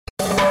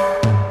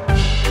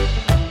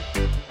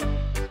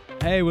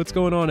Hey, what's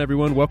going on,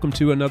 everyone? Welcome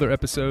to another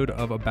episode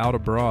of About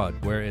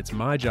Abroad, where it's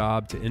my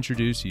job to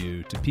introduce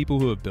you to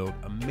people who have built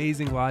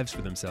amazing lives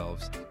for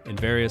themselves in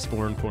various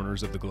foreign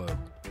corners of the globe.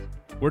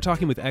 We're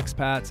talking with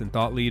expats and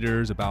thought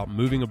leaders about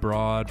moving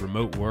abroad,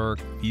 remote work,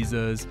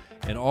 visas,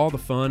 and all the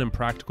fun and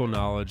practical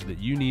knowledge that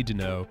you need to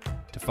know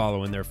to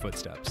follow in their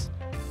footsteps.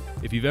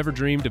 If you've ever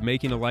dreamed of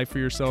making a life for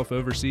yourself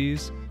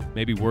overseas,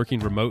 maybe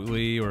working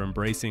remotely or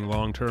embracing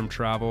long-term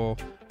travel,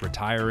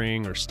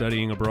 retiring or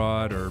studying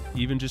abroad, or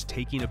even just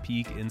taking a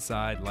peek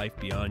inside life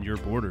beyond your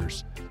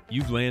borders,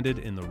 you've landed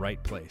in the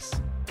right place.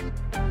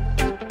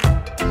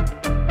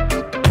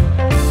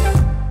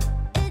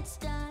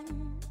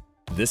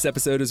 This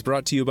episode is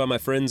brought to you by my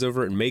friends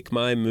over at Make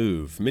My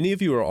Move. Many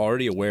of you are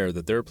already aware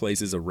that there are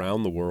places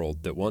around the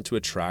world that want to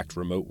attract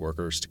remote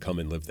workers to come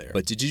and live there.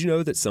 But did you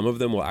know that some of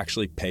them will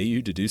actually pay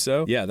you to do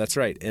so? Yeah, that's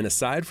right. And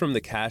aside from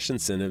the cash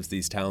incentives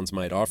these towns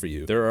might offer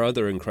you, there are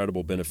other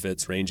incredible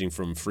benefits ranging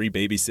from free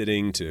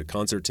babysitting to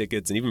concert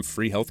tickets and even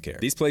free healthcare.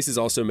 These places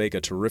also make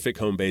a terrific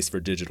home base for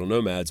digital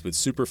nomads with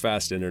super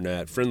fast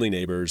internet, friendly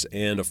neighbors,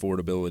 and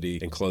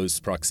affordability and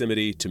close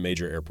proximity to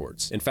major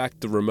airports. In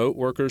fact, the remote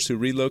workers who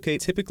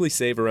relocate typically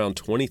save around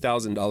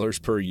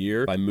 $20,000 per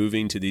year by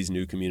moving to these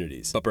new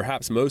communities. But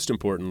perhaps most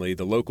importantly,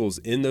 the locals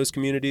in those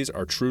communities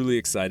are truly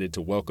excited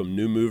to welcome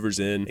new movers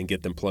in and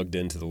get them plugged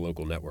into the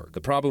local network.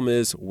 The problem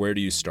is, where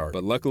do you start?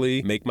 But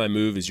luckily, Make My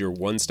Move is your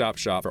one-stop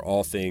shop for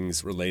all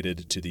things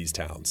related to these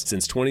towns.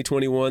 Since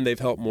 2021, they've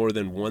helped more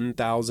than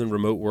 1,000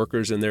 remote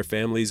workers and their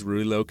families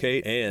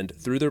relocate, and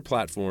through their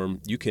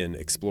platform, you can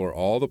explore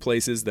all the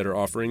places that are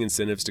offering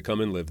incentives to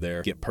come and live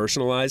there, get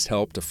personalized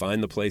help to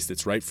find the place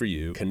that's right for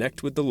you,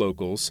 connect with the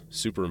locals,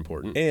 super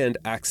important, and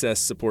access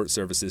support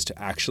services to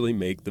actually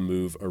make the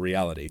move a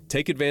reality.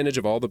 Take advantage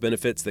of all the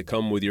benefits that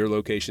come with your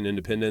location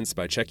independence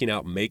by checking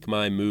out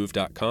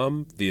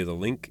makemymove.com via the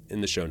link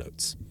in the show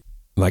notes.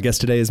 My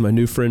guest today is my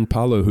new friend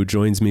Paolo, who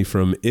joins me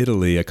from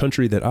Italy, a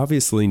country that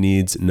obviously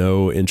needs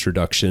no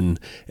introduction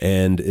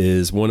and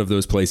is one of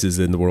those places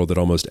in the world that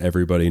almost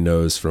everybody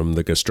knows, from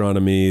the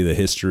gastronomy, the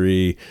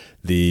history,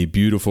 the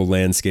beautiful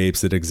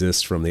landscapes that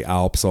exist from the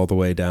Alps all the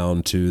way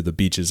down to the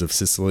beaches of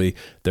Sicily.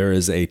 There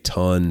is a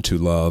ton to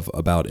love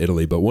about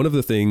Italy, but one of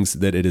the things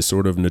that it is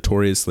sort of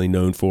notoriously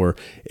known for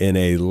in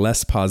a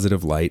less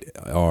positive light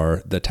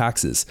are the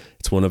taxes.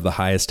 It's one of the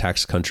highest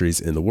taxed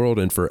countries in the world,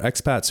 and for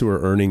expats who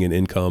are earning an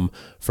income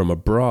from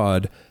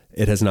abroad,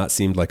 it has not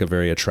seemed like a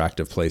very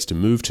attractive place to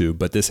move to,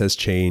 but this has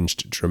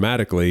changed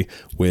dramatically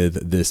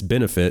with this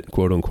benefit,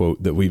 quote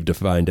unquote, that we've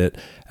defined it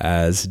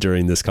as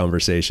during this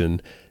conversation,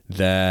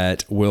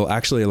 that will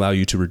actually allow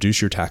you to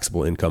reduce your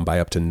taxable income by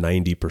up to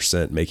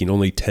 90%, making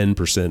only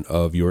 10%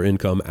 of your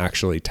income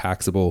actually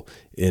taxable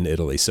in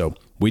Italy. So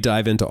we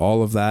dive into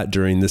all of that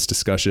during this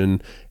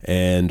discussion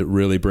and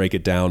really break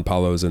it down.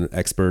 Paolo is an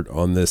expert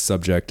on this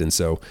subject, and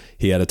so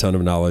he had a ton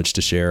of knowledge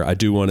to share. I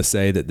do want to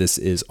say that this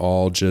is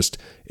all just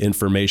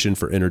information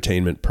for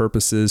entertainment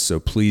purposes, so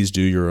please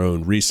do your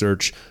own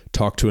research,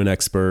 talk to an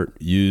expert,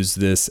 use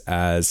this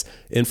as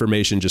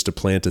information just to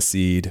plant a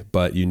seed,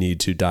 but you need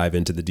to dive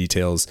into the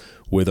details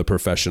with a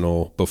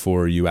professional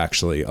before you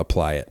actually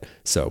apply it.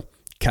 So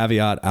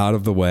caveat out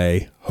of the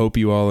way. Hope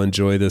you all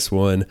enjoy this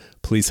one.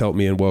 Please help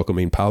me in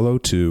welcoming Paolo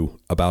to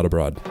About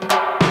Abroad.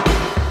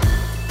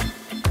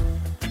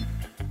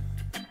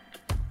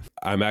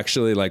 I'm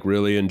actually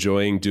really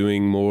enjoying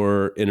doing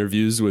more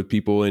interviews with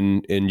people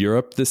in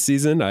Europe this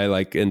season.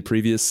 In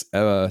previous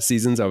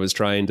seasons, I was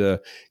trying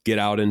to get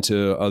out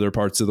into other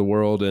parts of the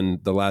world,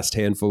 and the last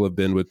handful have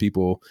been with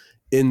people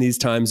in these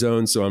time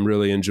zones. So I'm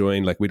really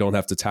enjoying, we don't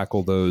have to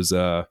tackle those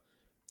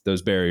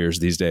barriers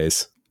these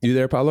days. You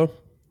there, Paolo?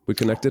 We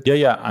connected?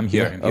 Yeah, I'm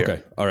here. Yeah?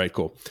 Okay. All right,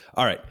 cool.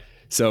 All right.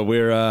 So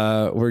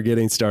we're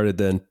getting started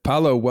then.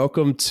 Paolo,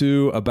 welcome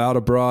to About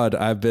Abroad.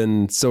 I've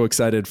been so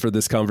excited for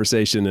this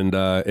conversation, and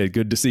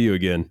good to see you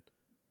again.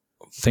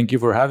 Thank you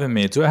for having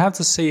me. Do I have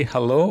to say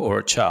hello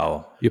or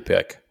ciao? You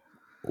pick.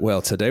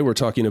 Well, today we're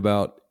talking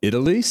about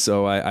Italy,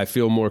 so I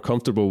feel more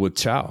comfortable with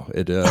ciao.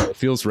 It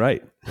feels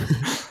right.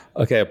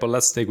 Okay, but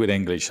let's stick with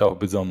English. I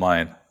hope you don't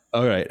mind.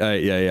 All right.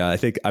 Yeah.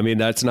 I mean,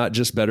 that's not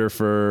just better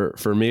for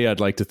me. I'd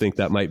like to think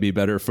that might be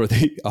better for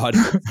the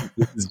audience.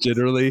 This is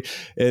generally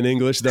in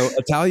English, though.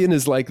 Italian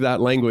is like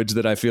that language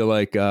that I feel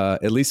like,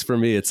 at least for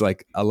me, it's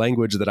like a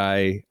language that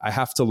I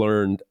have to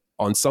learn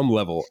on some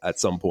level at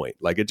some point.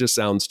 It just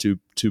sounds too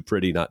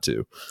pretty not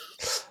to.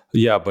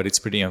 Yeah, but it's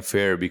pretty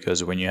unfair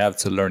because when you have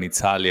to learn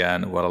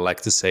Italian, what I like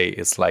to say,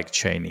 it's like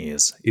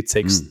Chinese. It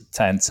takes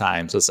 10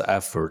 times as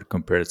effort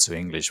compared to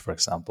English, for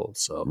example.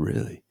 So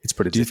really, it's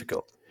pretty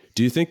difficult.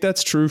 Do you think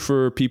that's true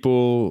for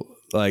people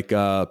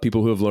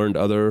people who have learned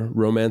other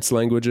Romance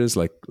languages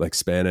like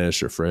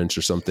Spanish or French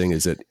or something?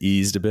 Is it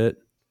eased a bit?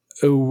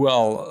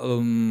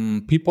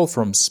 People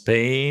from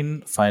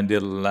Spain find it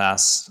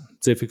less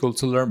difficult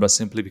to learn, but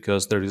simply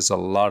because there is a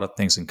lot of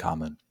things in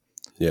common.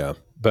 Yeah.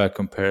 But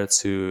compared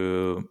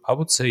to, I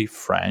would say,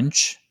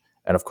 French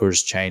and of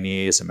course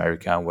Chinese,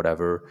 American,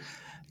 whatever,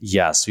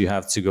 yes, you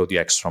have to go the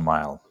extra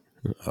mile.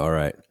 All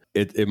right.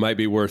 it might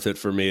be worth it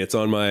for me. It's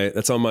on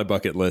my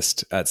bucket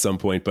list at some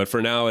point. But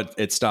for now,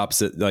 it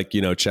stops at like,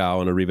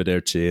 ciao and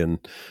arrivederci and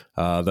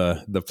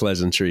the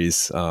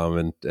pleasantries.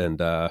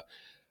 And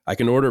I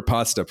can order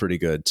pasta pretty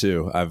good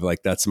too. I've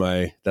like that's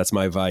my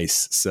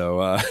vice.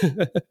 So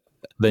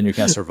then you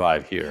can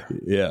survive here.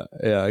 Yeah,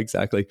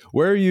 exactly.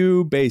 Where are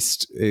you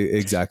based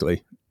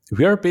exactly?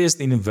 We are based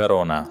in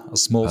Verona, a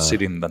small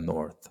city in the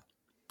north.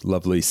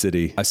 Lovely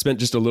city. I spent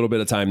just a little bit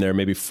of time there,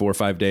 maybe 4 or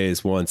 5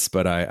 days once,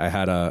 but I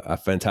had a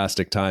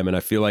fantastic time, and I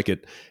feel like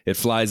it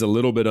flies a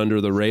little bit under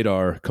the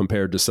radar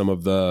compared to some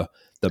of the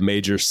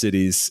major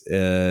cities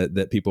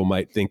that people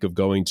might think of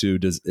going to.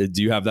 Do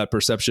you have that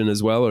perception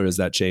as well, or has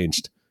that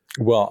changed?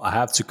 Well, I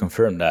have to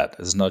confirm that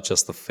it's not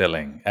just a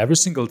feeling. Every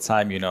single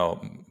time,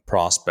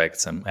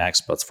 prospects and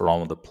experts from all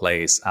over the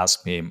place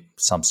ask me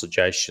some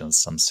suggestions,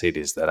 some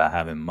cities that I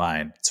have in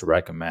mind to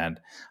recommend,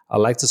 I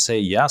like to say,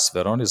 yes,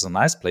 Verona is a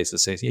nice place to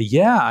say,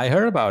 yeah, I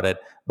heard about it,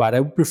 but I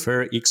would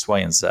prefer X, Y,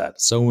 and Z.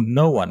 So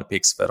no one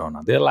picks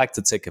Verona. They like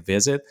to take a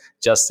visit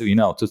just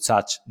to, to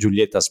touch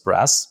Giulietta's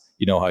breast.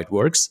 You know how it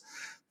works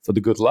for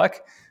the good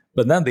luck.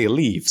 But then they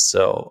leave,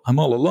 so I'm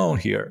all alone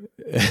here.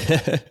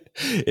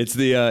 It's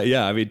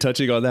the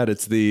touching on that,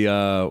 it's the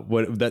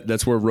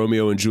that's where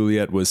Romeo and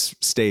Juliet was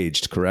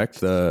staged,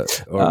 correct? Or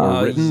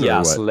written?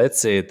 Yeah, or so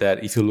let's say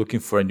that if you're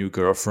looking for a new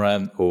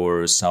girlfriend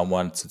or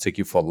someone to take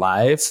you for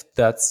life,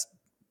 that's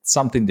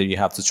something that you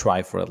have to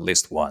try for at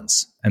least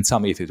once. And tell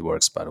me if it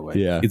works, by the way.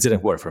 Yeah. It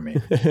didn't work for me.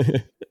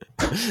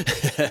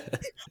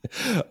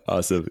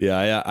 Awesome.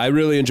 Yeah. I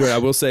really enjoy it. I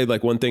will say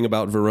like one thing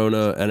about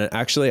Verona, and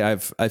actually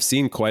I've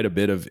seen quite a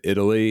bit of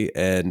Italy,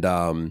 and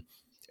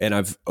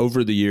I've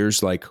over the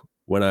years, like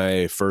when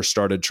I first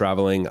started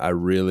traveling, I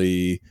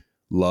really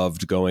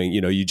loved going,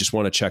 you just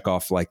want to check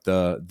off like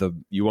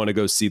you want to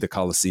go see the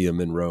Colosseum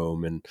in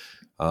Rome, and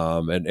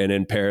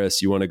in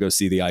Paris, you want to go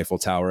see the Eiffel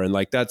Tower. And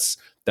like, that's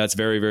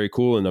very, very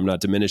cool. And I'm not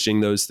diminishing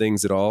those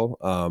things at all.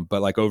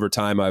 But like over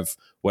time,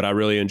 what I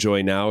really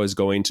enjoy now is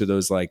going to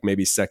those like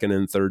maybe second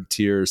and third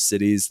tier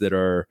cities that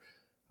are,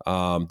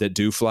 that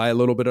do fly a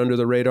little bit under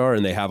the radar,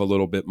 and they have a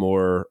little bit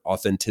more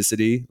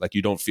authenticity. Like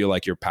you don't feel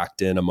like you're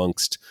packed in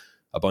amongst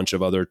a bunch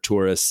of other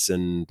tourists,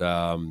 and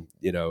there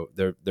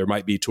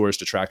might be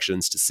tourist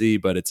attractions to see,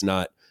 but it's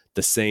not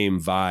the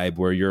same vibe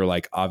where you're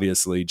like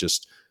obviously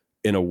just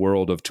in a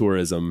world of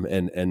tourism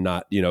and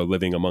not,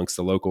 living amongst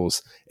the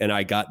locals. And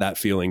I got that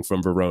feeling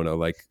from Verona,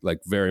 like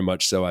very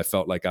much so. I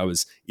felt like I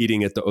was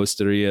eating at the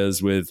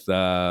osterias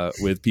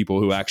with people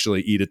who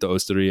actually eat at the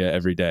osteria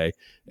every day.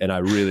 And I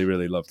really,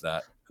 really loved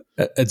that.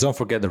 And don't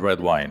forget the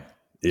red wine.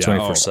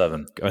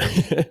 24/7.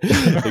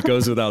 It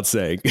goes without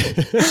saying.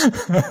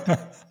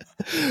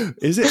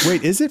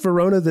 Is it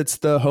Verona that's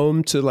the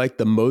home to like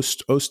the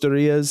most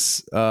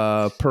osterias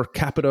per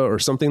capita or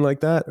something like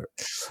that?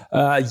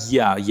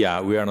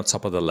 Yeah, we are on the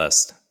top of the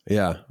list.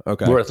 Yeah,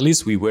 okay. Or at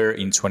least we were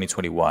in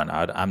 2021.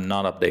 I'm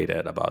not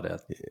updated about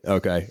it.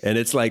 Okay, and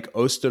it's like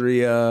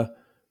osteria,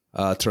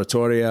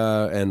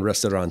 trattoria, and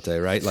ristorante,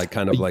 right? Like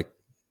kind of like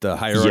the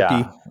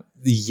hierarchy.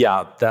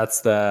 Yeah,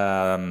 that's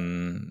the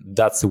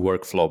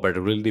workflow, but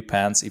it really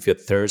depends if you're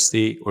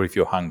thirsty or if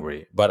you're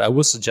hungry. But I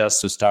would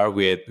suggest to start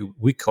with,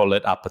 we call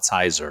it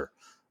appetizer,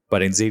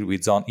 but indeed we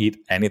don't eat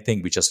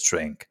anything, we just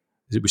drink.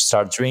 We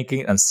start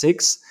drinking at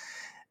 6,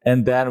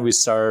 and then we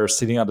start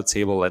sitting on the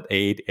table at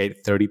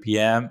 8:30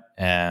 p.m.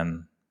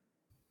 and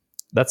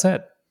that's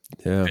it.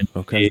 Yeah,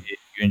 okay.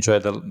 You enjoy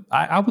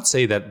I would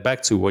say that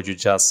back to what you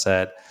just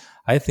said,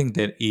 I think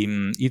that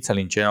in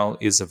Italy in general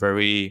is a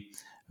very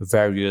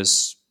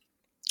various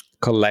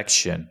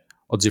collection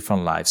of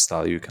different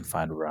lifestyle you can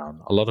find around.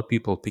 A lot of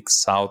people pick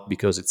South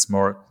because it's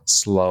more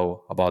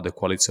slow about the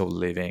quality of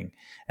living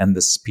and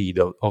the speed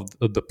of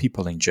the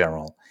people in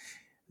general.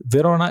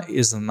 Verona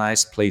is a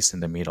nice place in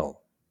the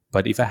middle,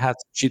 but if I had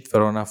to cheat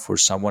Verona for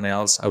someone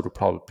else, I would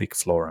probably pick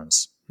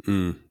Florence.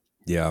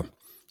 Yeah,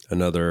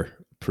 another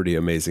pretty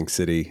amazing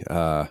city.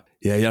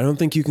 Yeah, I don't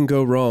think you can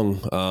go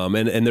wrong.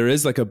 And there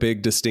is like a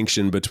big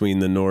distinction between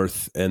the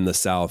North and the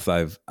South.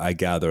 I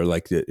gather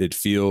like it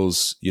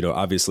feels,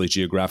 obviously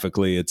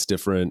geographically it's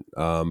different.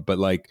 But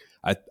like,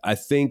 I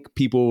think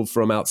people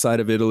from outside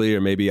of Italy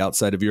or maybe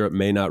outside of Europe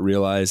may not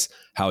realize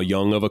how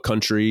young of a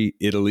country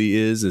Italy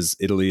is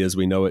as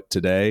we know it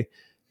today.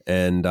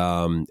 And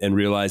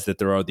realize that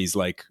there are these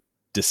like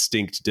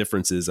distinct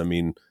differences. I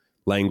mean,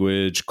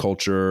 language,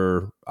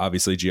 culture,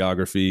 obviously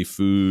geography,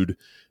 food.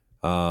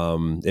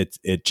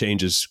 It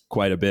changes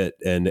quite a bit,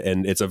 and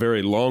it's a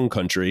very long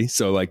country.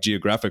 So like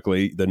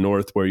geographically, the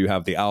North where you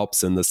have the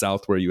Alps and the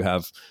South where you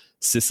have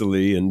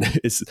Sicily, and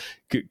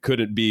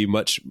couldn't be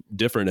much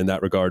different in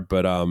that regard.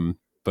 But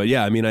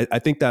yeah, I mean, I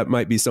think that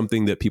might be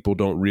something that people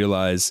don't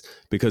realize,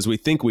 because we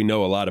think we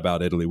know a lot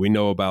about Italy. We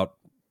know about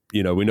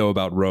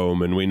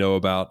Rome, and we know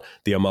about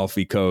the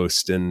Amalfi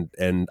Coast, and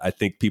I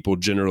think people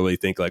generally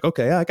think like,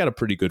 okay, I got a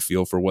pretty good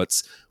feel for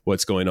what's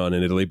going on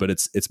in Italy, but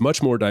it's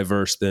much more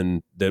diverse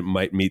than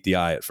might meet the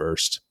eye at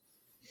first.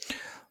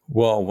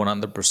 Well,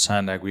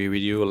 100% agree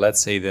with you.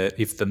 Let's say that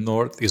if the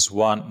North is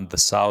 1 and the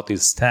South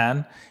is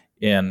 10,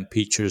 in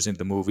pictures in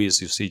the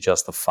movies, you see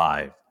just a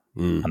 5,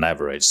 an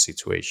average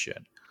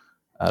situation.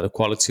 The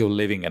quality of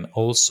living and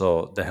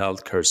also the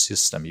healthcare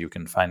system you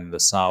can find in the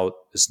South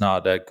is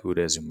not that good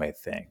as you may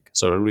think.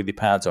 So it really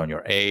depends on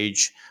your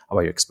age,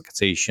 about your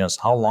expectations,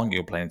 how long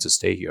you're planning to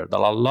stay here. There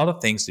are a lot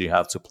of things that you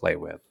have to play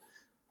with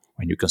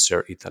when you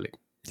consider Italy.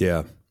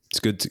 Yeah, it's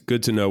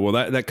good to know. Well,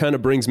 that kind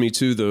of brings me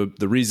to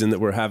the reason that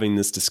we're having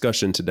this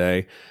discussion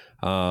today,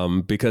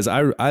 because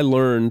I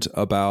learned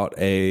about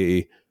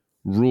a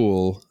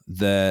rule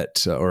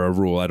that, or a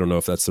rule, I don't know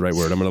if that's the right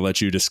word. I'm going to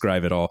let you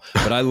describe it all.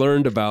 But I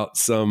learned about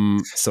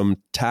some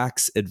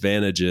tax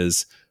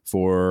advantages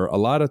for a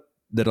lot of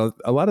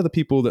the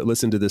people that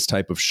listen to this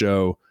type of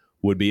show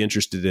would be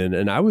interested in.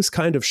 And I was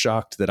kind of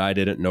shocked that I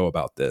didn't know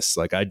about this.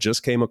 Like, I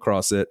just came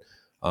across it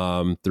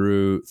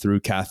through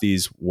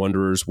Kathy's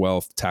Wanderer's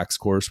Wealth tax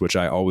course, which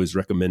I always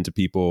recommend to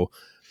people.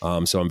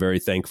 So I'm very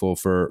thankful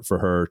for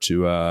her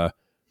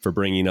for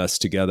bringing us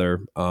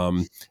together.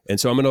 And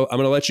so I'm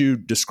gonna let you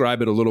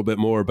describe it a little bit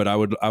more, but I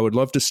would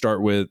love to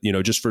start with,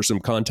 just for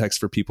some context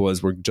for people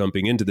as we're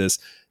jumping into this.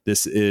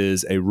 This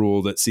is a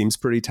rule that seems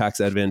pretty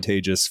tax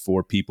advantageous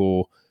for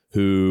people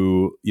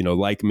who,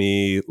 like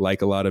me,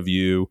 like a lot of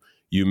you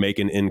make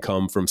an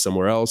income from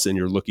somewhere else and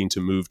you're looking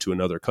to move to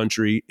another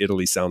country.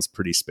 Italy sounds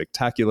pretty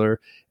spectacular.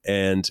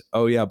 And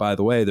oh yeah, by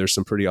the way, there's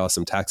some pretty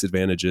awesome tax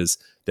advantages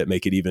that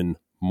make it even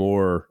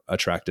more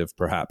attractive,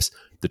 perhaps.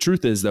 The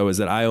truth is, though, is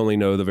that I only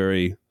know the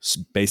very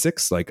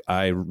basics. Like,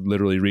 I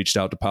literally reached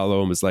out to Paolo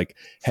and was like,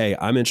 hey,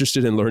 I'm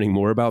interested in learning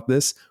more about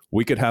this.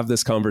 We could have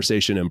this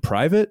conversation in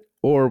private,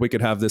 or we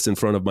could have this in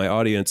front of my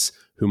audience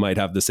who might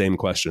have the same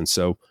questions.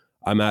 So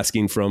I'm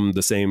coming from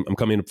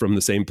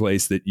the same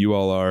place that you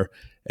all are.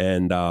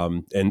 And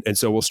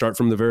so we'll start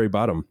from the very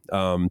bottom.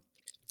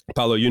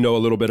 Paolo, you know a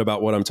little bit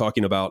about what I'm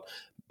talking about.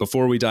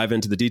 Before we dive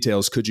into the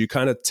details, could you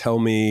kind of tell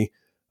me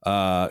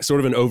sort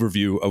of an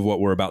overview of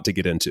what we're about to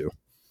get into?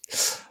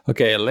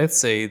 Okay, let's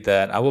say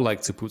that I would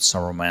like to put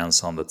some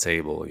romance on the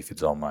table, if you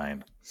don't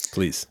mind.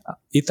 Please.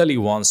 Italy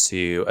wants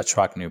to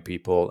attract new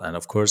people, and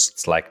of course,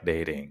 it's like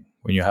dating.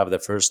 When you have the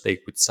first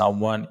date with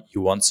someone,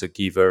 you want to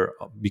give her,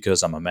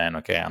 because I'm a man,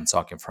 okay, I'm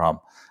talking from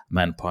a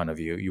man point of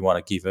view, you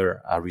want to give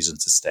her a reason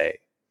to stay.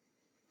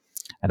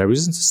 And a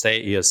reason to stay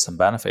is some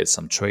benefits,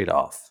 some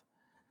trade-off.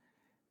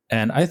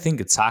 And I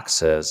think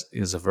taxes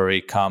is a very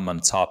common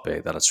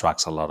topic that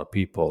attracts a lot of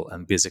people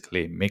and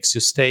basically makes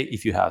you stay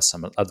if you have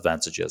some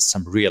advantages,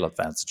 some real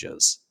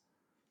advantages.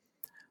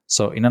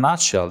 So in a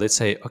nutshell, let's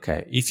say,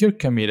 okay, if you're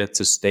committed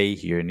to stay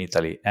here in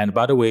Italy, and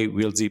by the way,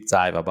 we'll deep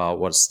dive about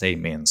what stay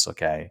means,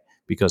 okay,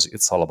 because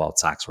it's all about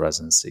tax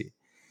residency.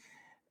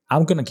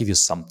 I'm going to give you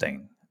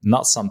something,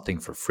 not something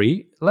for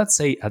free. Let's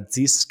say a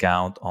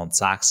discount on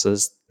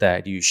taxes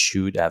that you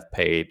should have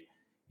paid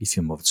if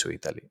you move to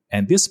Italy.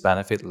 And this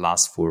benefit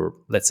lasts for,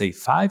 let's say,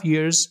 5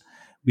 years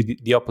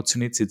with the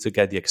opportunity to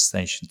get the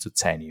extension to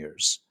 10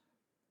 years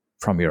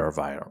from your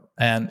arrival.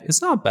 And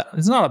it's not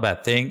a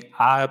bad thing.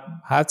 I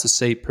have to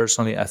say,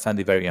 personally, I find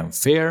it very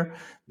unfair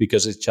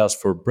because it's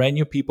just for brand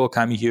new people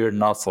coming here,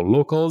 not for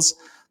locals.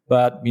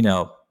 But,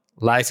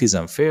 life is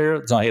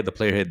unfair. Don't hate the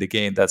player, hate the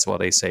game. That's what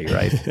they say,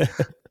 right?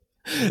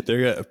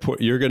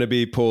 You're going to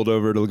be pulled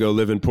over to go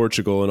live in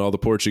Portugal, and all the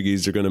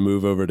Portuguese are going to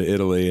move over to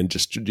Italy and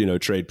just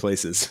trade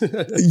places.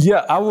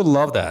 Yeah, I would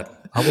love that.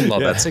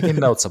 Taking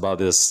notes about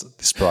this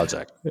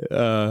project.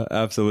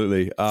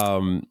 Absolutely.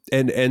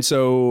 And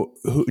so,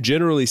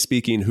 generally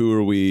speaking, who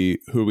are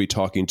we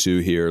talking to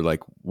here? Like,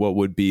 what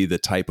would be the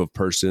type of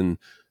person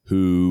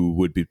who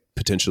would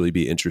potentially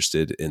be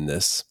interested in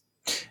this?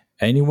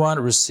 Anyone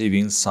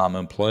receiving some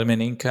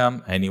employment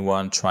income,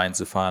 anyone trying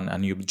to find a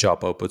new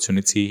job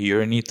opportunity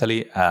here in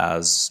Italy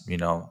as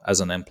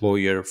an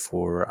employer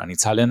for an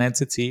Italian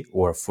entity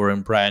or a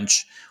foreign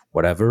branch,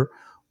 whatever,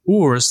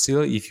 or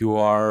still if you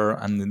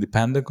are an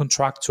independent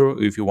contractor,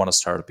 if you want to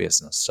start a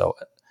business. So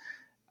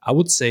I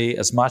would say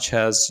as long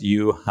as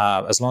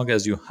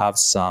you have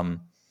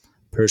some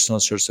personal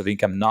source of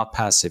income, not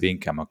passive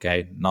income,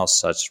 okay, not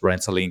such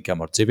rental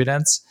income or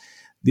dividends,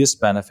 this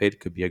benefit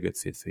could be a good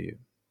fit for you.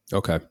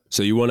 Okay.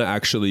 So you want to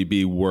actually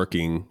be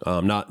working,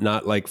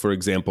 not like, for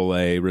example,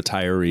 a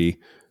retiree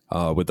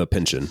with a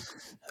pension.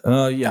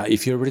 Yeah.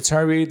 If you're a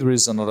retiree, there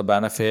is another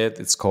benefit.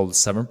 It's called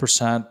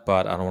 7%,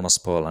 but I don't want to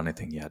spoil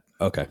anything yet.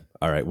 Okay.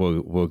 All right.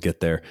 We'll get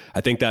there.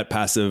 I think that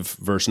passive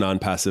versus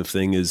non-passive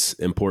thing is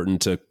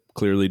important to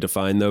clearly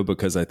define, though,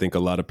 because I think a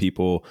lot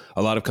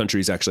of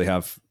countries actually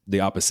have the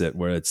opposite,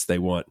 where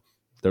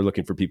they're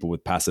looking for people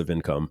with passive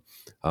income,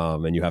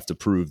 and you have to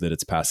prove that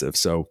it's passive.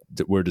 So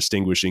we're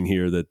distinguishing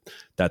here that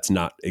that's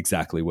not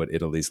exactly what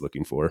Italy's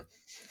looking for.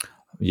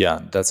 Yeah,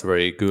 that's a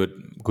very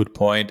good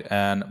point.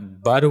 And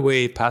by the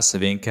way,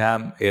 passive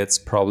income, it's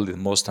probably the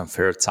most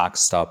unfair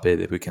tax topic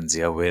that we can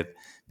deal with,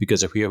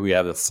 because here we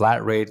have a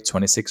flat rate,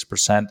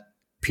 26%,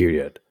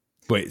 period.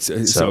 Wait,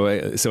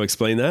 so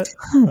explain that.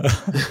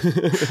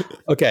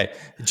 Okay,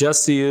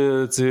 just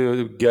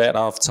to get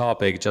off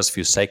topic, just a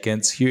few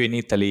seconds. Here in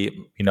Italy,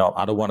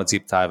 I don't want to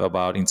deep dive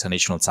about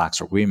international tax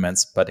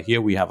agreements, but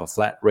here we have a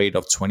flat rate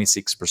of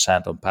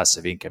 26% on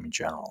passive income in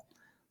general.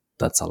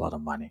 That's a lot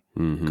of money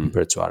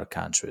compared to other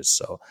countries.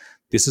 So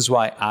this is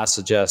why I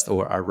suggest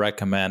or I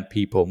recommend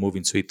people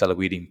moving to Italy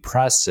with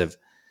impressive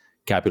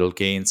capital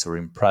gains or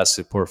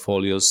impressive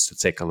portfolios to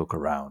take a look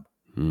around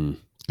Good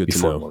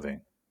before to know.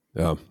 moving.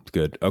 Oh,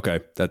 good. Okay.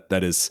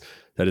 That is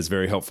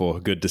very helpful.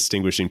 A good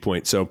distinguishing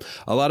point. So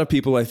a lot of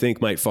people, I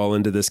think, might fall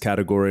into this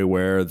category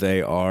where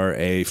they are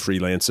a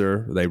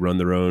freelancer. They run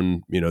their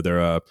own, they're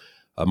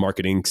a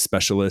marketing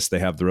specialist. They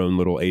have their own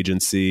little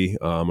agency,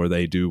 or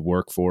they do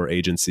work for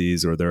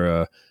agencies, or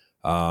they're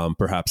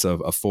perhaps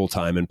a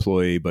full-time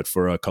employee, but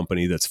for a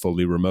company that's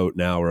fully remote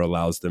now, or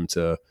allows them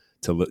to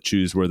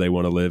choose where they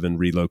want to live and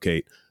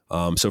relocate.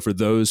 So for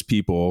those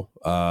people,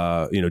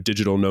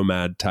 digital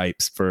nomad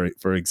types,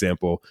 for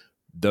example,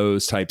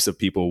 those types of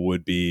people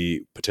would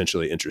be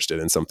potentially interested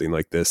in something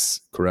like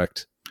this,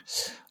 correct?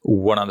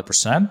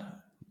 100%.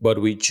 But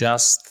we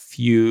just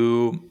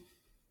few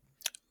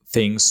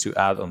things to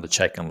add on the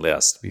check-in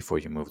list before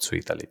you move to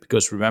Italy.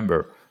 Because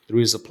remember, there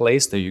is a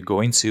place that you're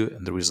going to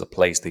and there is a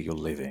place that you're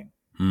living.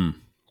 Good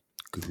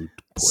point.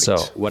 So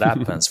what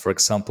happens, for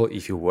example,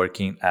 if you're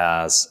working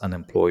as an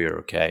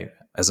employer,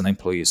 as an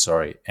employee,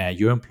 and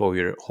your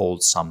employer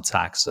holds some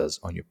taxes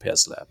on your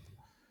payslip.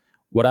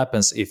 What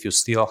happens if you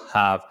still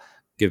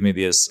give me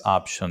this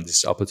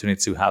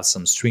opportunity to have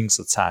some strings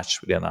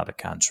attached with another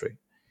country?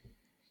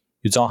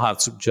 You don't have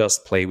to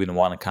just play with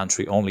one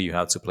country only, you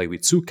have to play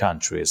with two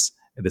countries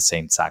at the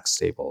same tax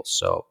table.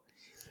 So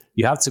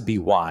you have to be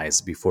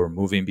wise before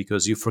moving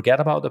because you forget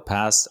about the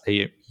past,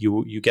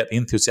 you get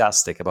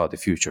enthusiastic about the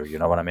future, you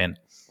know what I mean?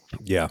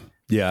 Yeah,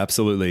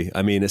 absolutely.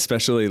 I mean,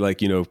 especially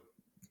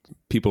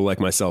people like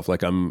myself,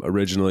 I'm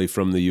originally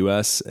from the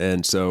US.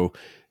 And so,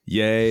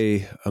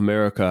 yay,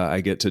 America, I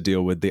get to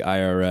deal with the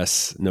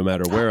IRS no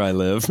matter where I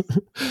live.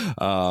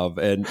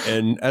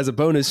 And as a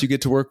bonus, you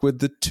get to work with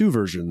the two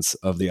versions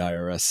of the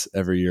IRS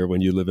every year when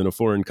you live in a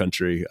foreign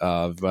country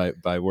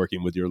by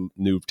working with your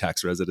new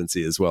tax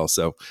residency as well.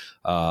 So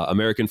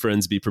American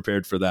friends, be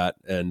prepared for that.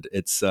 And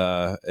it's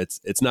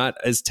not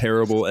as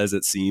terrible as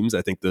it seems.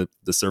 I think the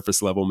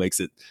surface level makes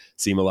it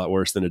seem a lot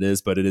worse than it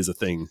is, but it is a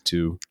thing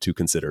to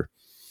consider.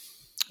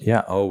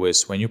 Yeah,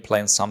 always. When you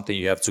plan something,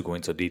 you have to go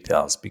into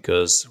details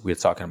because we're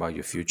talking about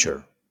your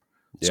future.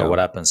 Yeah. So what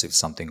happens if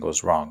something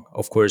goes wrong?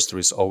 Of course, there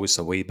is always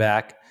a way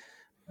back,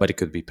 but it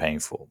could be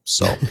painful.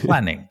 So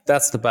planning,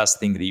 that's the best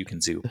thing that you can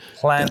do.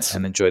 Plan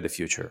and enjoy the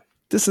future.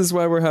 This is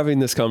why we're having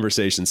this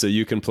conversation, so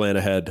you can plan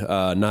ahead.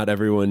 Not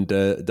everyone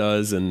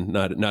does, and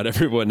not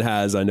everyone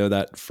has. I know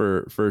that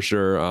for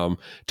sure.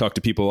 Talk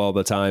to people all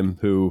the time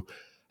who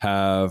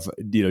have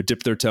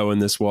dipped their toe in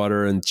this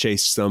water and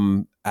chased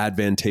some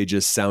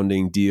advantageous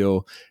sounding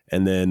deal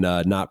and then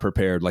not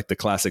prepared. Like the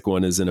classic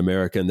one is an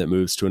American that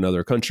moves to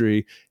another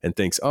country and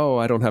thinks, oh,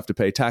 I don't have to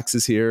pay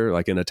taxes here,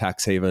 like in a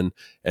tax haven.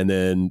 And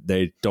then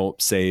they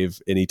don't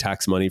save any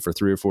tax money for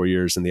 3 or 4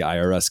 years. And the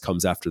IRS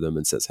comes after them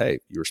and says, hey,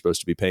 you were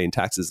supposed to be paying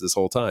taxes this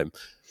whole time.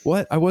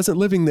 What? I wasn't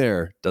living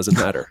there. Doesn't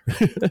matter.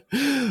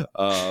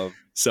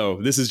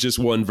 So this is just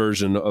one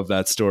version of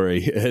that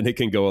story, and it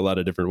can go a lot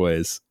of different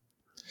ways.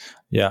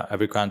 Yeah,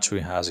 every country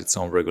has its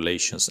own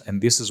regulations.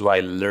 And this is why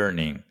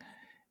learning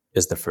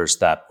is the first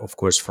step, of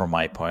course, from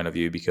my point of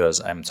view,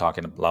 because I'm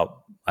talking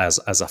about as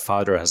a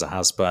father, as a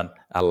husband,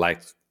 I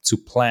like to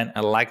plan. I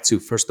like to,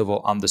 first of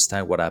all,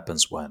 understand what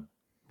happens when.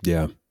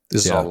 Yeah.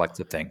 This is all I like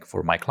to think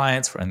for my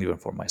clients and even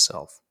for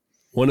myself.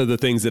 One of the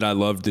things that I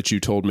loved that you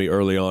told me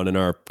early on in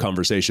our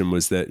conversation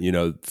was that,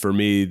 for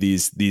me,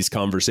 these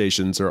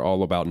conversations are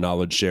all about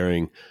knowledge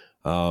sharing.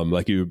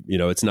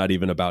 It's not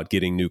even about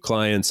getting new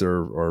clients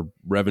or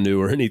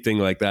revenue or anything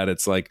like that.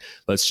 It's like,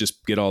 let's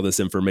just get all this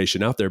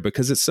information out there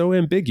because it's so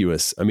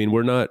ambiguous. I mean,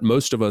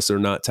 most of us are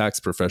not tax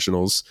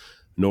professionals,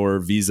 nor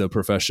visa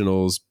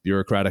professionals,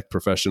 bureaucratic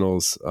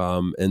professionals.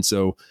 And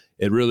so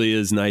it really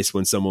is nice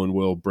when someone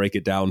will break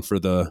it down for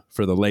the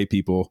lay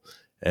people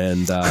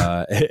and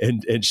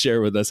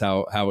share with us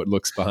how it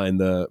looks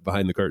behind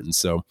the curtains.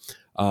 So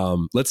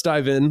let's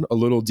dive in a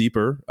little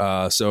deeper.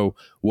 So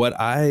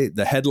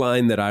the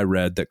headline that I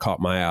read that caught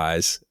my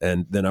eyes,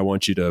 and then I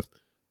want you to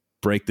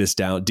break this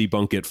down,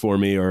 debunk it for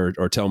me, or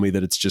tell me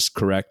that it's just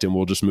correct and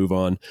we'll just move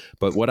on.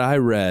 But what I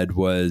read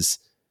was,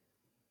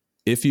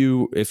 if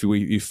you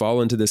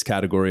fall into this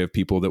category of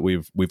people that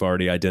we've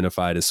already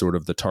identified as sort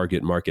of the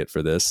target market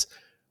for this,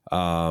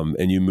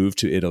 and you move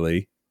to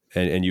Italy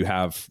and you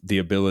have the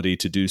ability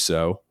to do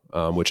so,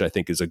 which I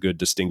think is a good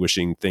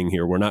distinguishing thing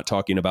here. We're not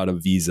talking about a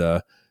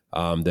visa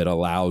that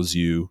allows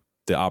you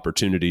the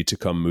opportunity to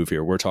come move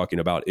here. We're talking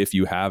about if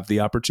you have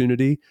the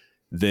opportunity,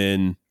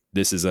 then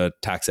this is a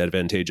tax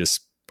advantageous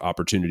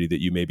opportunity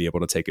that you may be able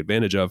to take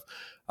advantage of.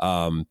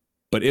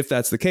 But if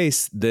that's the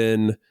case,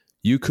 then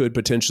you could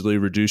potentially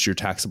reduce your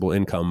taxable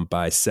income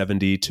by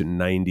 70 to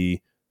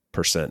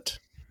 90%.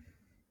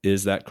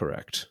 Is that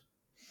correct?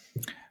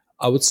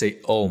 I would say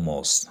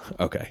almost.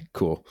 Okay,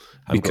 cool.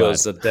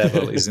 Because the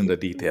devil is in the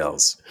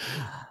details.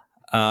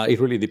 It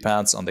really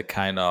depends on the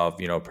kind of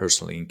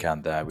personal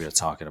income that we are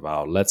talking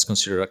about. Let's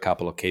consider a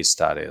couple of case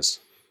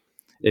studies.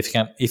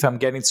 If I'm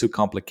getting too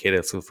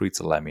complicated, feel free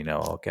to let me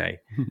know. Okay,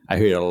 I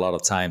hear it a lot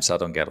of times. So I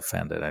don't get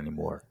offended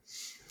anymore.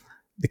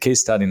 The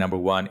case study number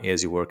one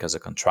is you work as a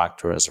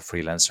contractor, as a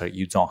freelancer.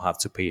 You don't have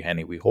to pay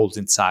any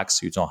withholding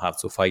tax. You don't have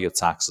to file your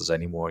taxes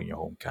anymore in your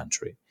home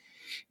country.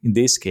 In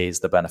this case,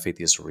 the benefit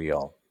is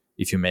real.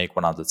 If you make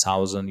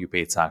 100,000, you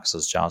pay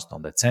taxes just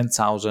on the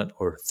 10,000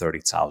 or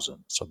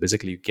 30,000. So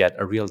basically, you get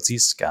a real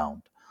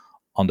discount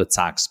on the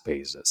tax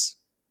basis.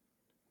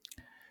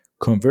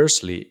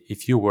 Conversely,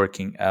 if you're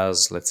working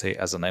as, let's say,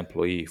 as an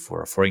employee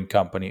for a foreign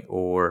company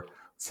or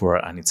for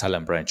an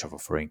Italian branch of a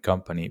foreign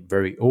company,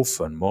 very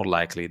often, more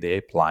likely, they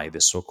apply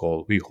the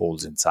so-called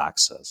withholding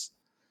taxes.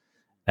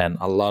 And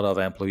a lot of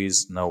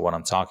employees know what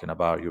I'm talking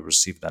about. You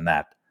receive the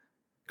net,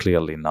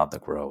 clearly not the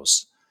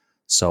gross.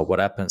 So what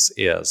happens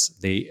is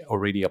they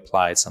already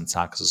applied some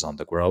taxes on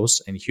the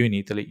gross, and here in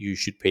Italy, you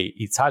should pay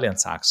Italian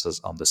taxes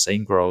on the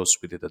same gross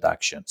with the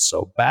deduction.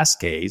 So best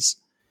case,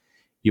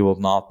 you will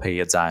not pay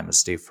a dime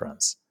as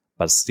difference,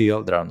 but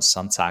still there are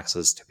some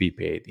taxes to be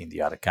paid in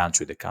the other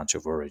country, the country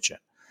of origin.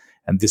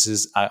 And this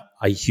is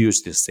a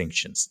huge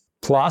distinction.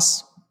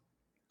 Plus,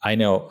 I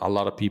know a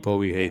lot of people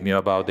will hate me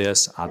about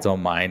this. I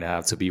don't mind. I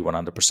have to be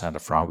 100%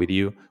 upfront with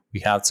you.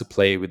 We have to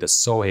play with the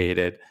so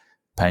hated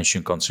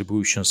pension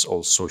contributions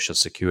or social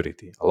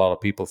security. A lot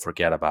of people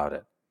forget about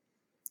it.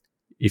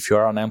 If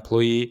you're an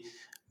employee,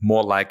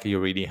 more likely you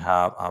already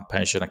have a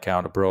pension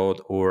account abroad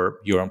or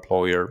your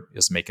employer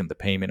is making the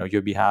payment on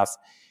your behalf.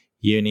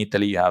 Here in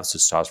Italy, you have to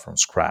start from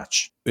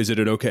scratch. Is it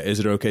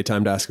okay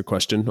time to ask a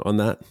question on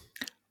that?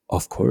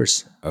 Of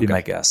course. Okay. Be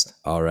my guest.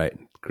 All right.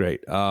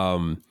 Great.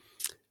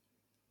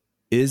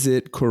 Is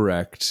it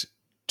correct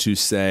to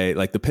say,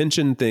 like, the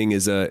pension thing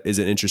is an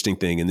interesting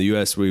thing? In the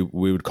US, we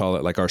would call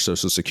it like our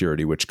Social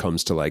Security, which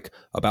comes to like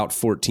about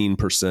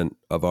 14%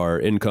 of our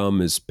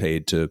income is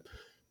paid to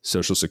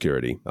Social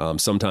Security.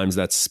 Sometimes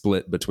that's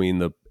split between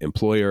the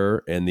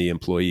employer and the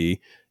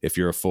employee if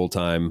you're a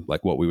full-time,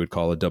 like what we would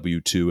call a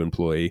W-2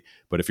 employee.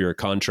 But if you're a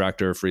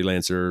contractor,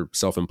 freelancer,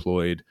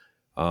 self-employed,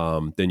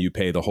 then you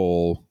pay the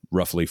whole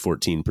roughly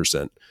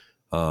 14%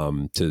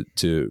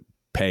 to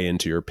pay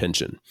into your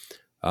pension.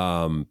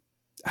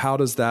 How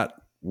does that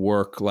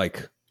work?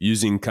 Like,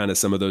 using kind of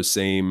some of those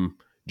same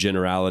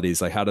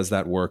generalities, like how does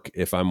that work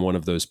if I'm one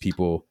of those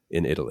people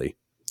in Italy?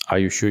 Are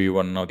you sure you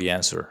want to know the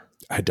answer?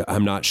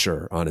 I'm not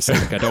sure, honestly.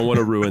 Like, I don't want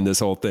to ruin this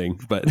whole thing,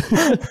 but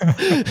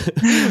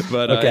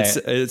okay.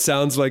 It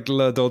sounds like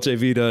La Dolce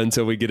Vita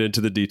until we get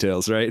into the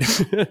details, right?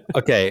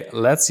 Okay,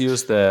 let's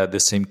use the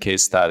same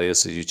case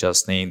studies as you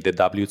just named, the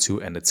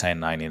W-2 and the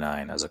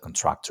 1099 as a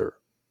contractor.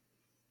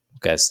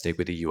 Okay, stick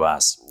with the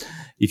US.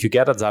 If you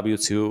get a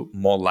W-2,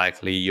 more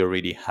likely you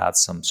already had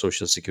some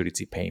Social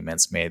Security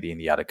payments made in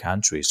the other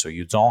country, so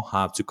you don't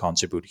have to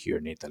contribute here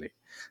in Italy.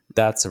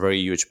 That's a very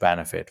huge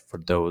benefit for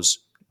those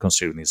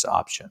considering this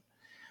option.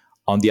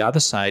 On the other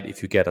side,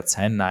 if you get a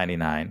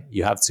 1099,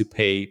 you have to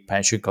pay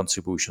pension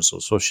contributions or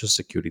Social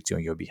Security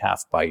on your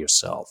behalf by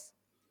yourself.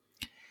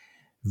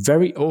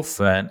 Very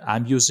often,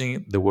 I'm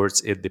using the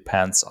words "it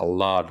depends" a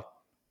lot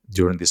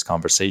during this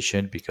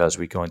conversation because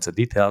we go into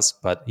details,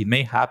 but it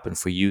may happen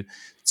for you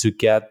to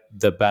get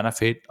the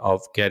benefit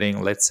of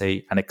getting, let's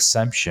say, an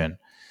exemption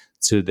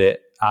to the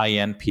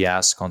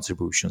INPS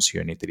contributions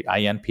here in Italy.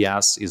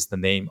 INPS is the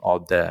name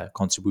of the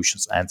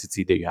contributions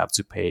entity that you have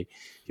to pay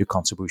your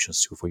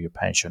contributions to for your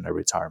pension or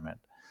retirement.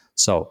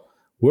 So,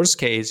 worst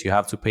case, you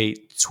have to pay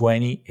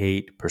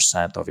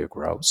 28% of your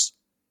gross.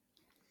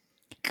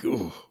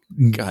 Cool.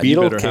 God, you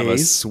better have a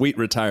sweet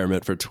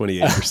retirement for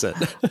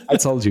 28%. I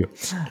told you.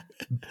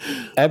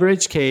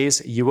 Average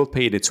case, you will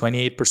pay the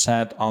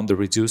 28% on the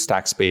reduced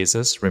tax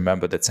basis.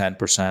 Remember the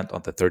 10%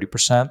 on the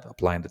 30%,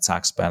 applying the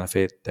tax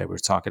benefit that we were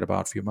talking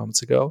about a few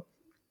moments ago.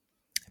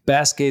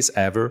 Best case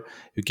ever,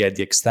 you get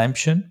the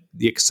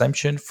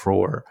exemption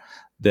for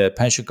the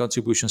pension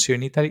contributions here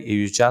in Italy.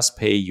 You just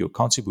pay your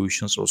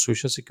contributions or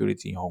Social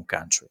Security in your home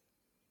country.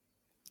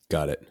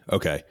 Got it.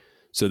 Okay.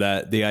 So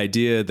that the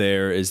idea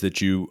there is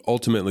that you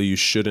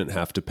shouldn't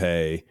have to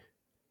pay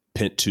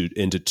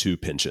into two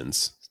pension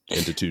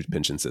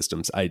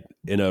systems.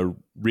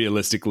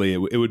 Realistically,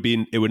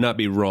 it would not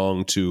be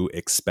wrong to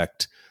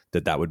expect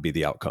that would be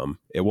the outcome.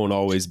 It won't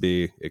always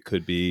be. It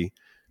could be,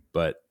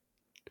 but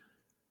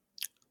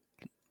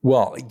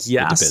well,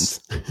 yes,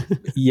 it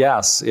depends.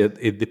 Yes,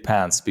 it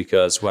depends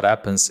because what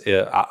happens,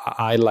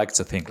 I like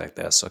to think like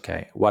this,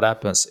 okay? What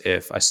happens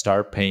if I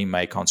start paying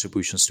my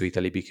contributions to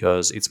Italy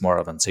because it's more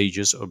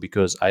advantageous or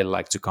because I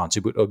like to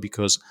contribute or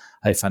because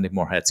I find it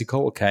more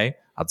ethical, okay?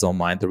 I don't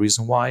mind the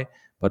reason why.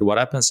 But what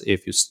happens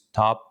if you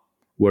stop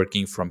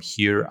working from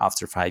here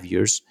after 5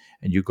 years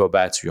and you go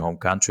back to your home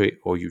country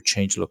or you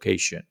change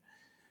location?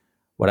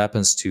 What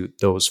happens to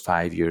those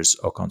 5 years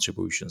of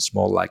contributions?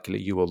 More likely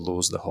you will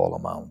lose the whole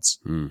amount.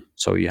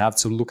 So you have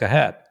to look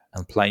ahead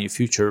and plan your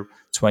future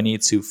 20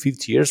 to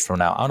 50 years from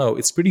now. I know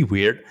it's pretty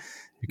weird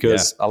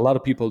because a lot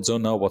of people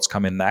don't know what's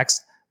coming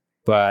next,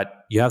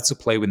 but you have to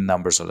play with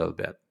numbers a little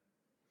bit.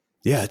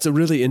 Yeah, it's a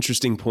really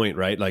interesting point,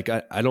 right? Like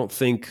I don't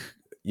think,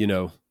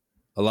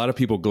 a lot of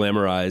people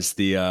glamorize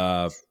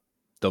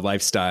the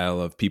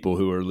lifestyle of people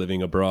who are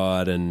living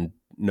abroad and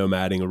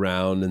nomading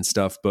around and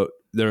stuff. But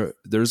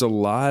there's a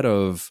lot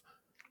of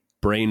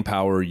brain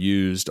power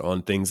used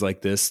on things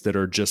like this that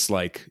are just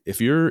like,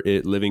 if you're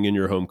living in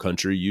your home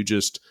country,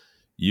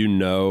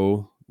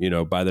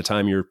 by the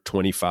time you're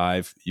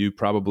 25, you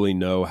probably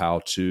know how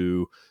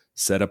to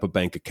set up a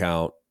bank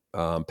account,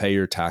 pay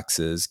your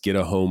taxes, get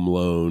a home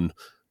loan,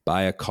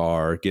 buy a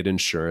car, get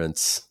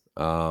insurance.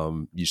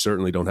 You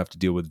certainly don't have to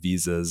deal with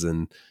visas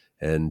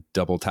and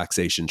double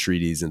taxation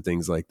treaties and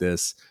things like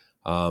this.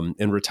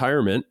 And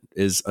retirement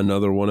is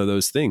another one of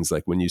those things.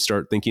 Like when you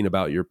start thinking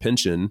about your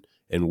pension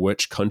and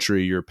which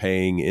country you're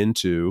paying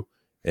into,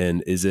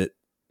 and is it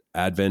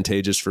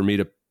advantageous for me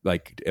to,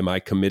 like, am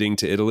I committing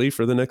to Italy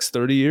for the next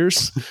 30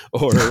 years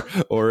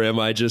or am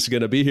I just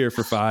going to be here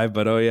for 5,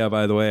 but, oh yeah,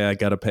 by the way, I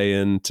got to pay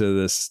into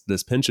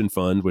this pension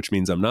fund, which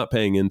means I'm not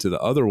paying into the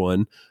other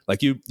one.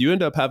 Like you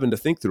end up having to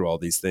think through all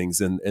these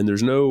things, and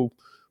there's no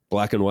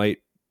black and white,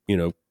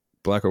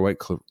 black or white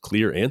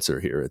clear answer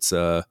here. It's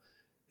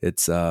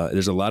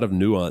there's a lot of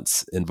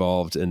nuance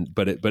involved,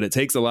 but it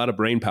takes a lot of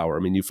brain power. I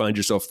mean, you find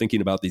yourself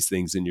thinking about these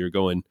things and you're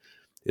going,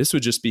 this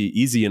would just be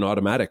easy and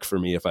automatic for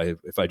me if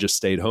I just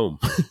stayed home.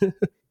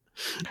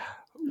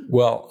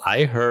 Well,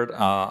 I heard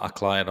a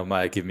client of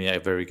mine give me a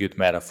very good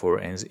metaphor,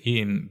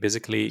 and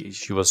basically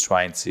she was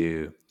trying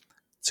to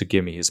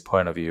give me his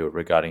point of view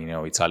regarding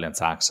Italian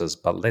taxes,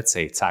 but let's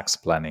say tax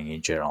planning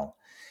in general.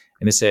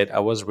 And he said I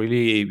was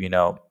really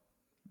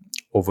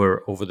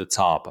over the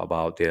top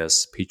about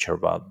this picture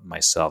about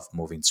myself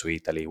moving to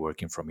Italy,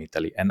 working from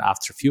Italy, and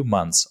after a few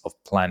months of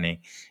planning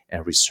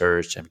and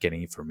research and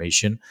getting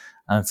information,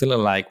 I'm feeling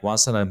like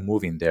once that I'm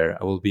moving there,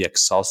 I will be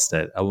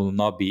exhausted. I will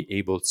not be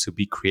able to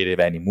be creative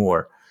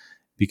anymore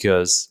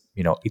because,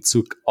 it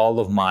took all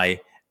of my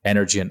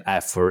energy and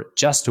effort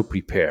just to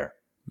prepare.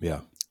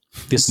 Yeah.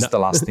 This is the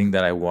last thing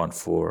that I want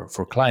for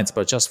clients,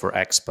 but just for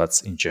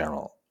expats in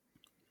general.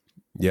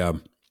 Yeah.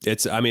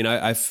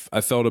 I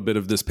felt a bit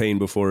of this pain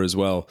before as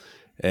well.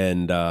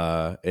 And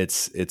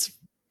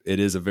it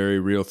is a very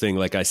real thing.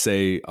 Like I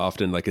say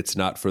often, like it's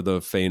not for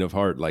the faint of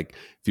heart. Like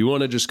if you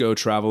want to just go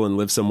travel and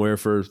live somewhere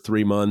for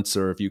 3 months,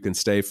 or if you can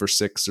stay for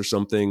 6 or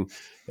something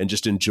and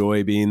just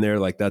enjoy being there,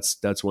 like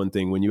that's one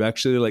thing. When you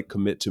actually like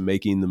commit to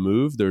making the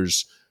move,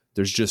 there's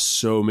just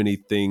so many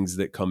things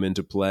that come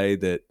into play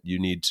that you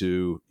need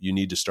to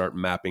start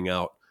mapping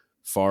out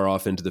far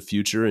off into the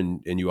future,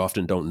 and you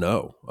often don't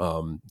know.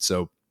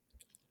 So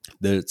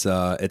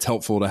it's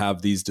helpful to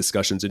have these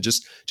discussions and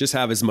just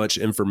have as much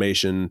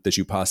information that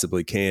you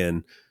possibly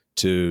can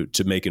to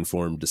make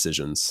informed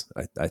decisions.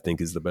 I think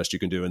is the best you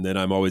can do. And then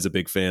I'm always a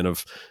big fan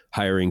of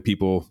hiring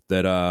people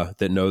that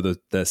know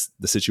the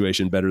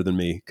situation better than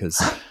me,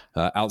 because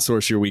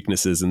outsource your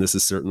weaknesses, and this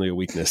is certainly a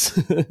weakness.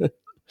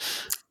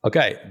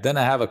 Okay, then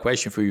I have a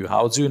question for you.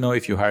 How do you know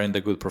if you're hiring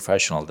the good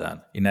professional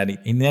then in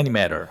any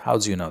matter? How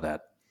do you know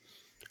that?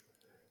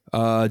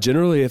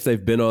 Generally, if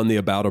they've been on the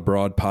About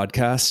Abroad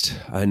podcast,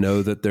 I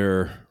know that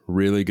they're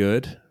really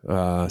good.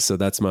 So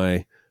that's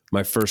my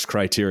first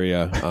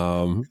criteria.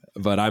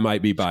 But I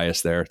might be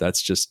biased there.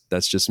 That's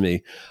just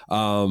me.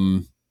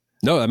 No,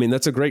 I mean,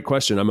 that's a great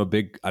question. I'm a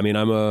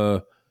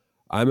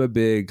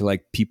big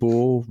like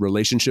people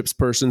relationships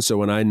person. So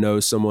when I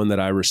know someone that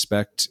I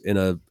respect in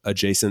a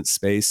adjacent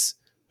space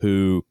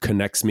who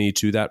connects me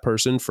to that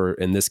person,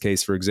 in this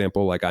case, for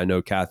example, like I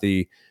know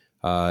Kathy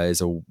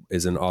is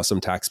an awesome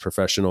tax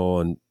professional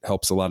and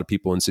helps a lot of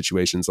people in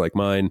situations like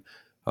mine.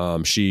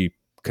 She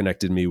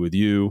connected me with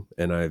you,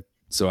 and I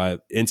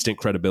have instant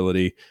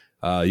credibility.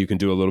 You can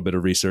do a little bit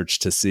of research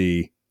to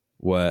see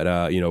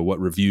what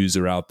reviews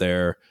are out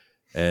there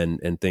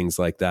and things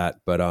like that.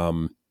 But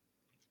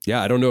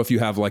I don't know if you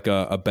have like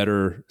a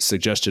better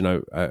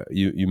suggestion.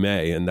 You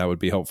may, and that would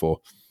be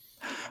helpful.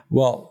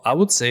 Well, I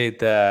would say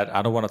that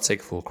I don't want to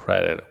take full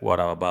credit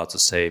what I'm about to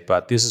say,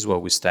 but this is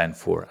what we stand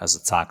for as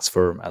a tax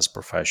firm, as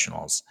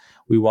professionals.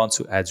 We want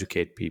to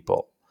educate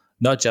people,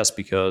 not just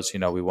because,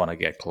 we want to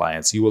get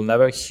clients. You will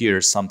never hear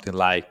something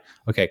like,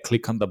 okay,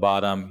 click on the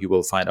bottom, you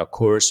will find a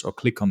course, or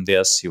click on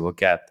this, you will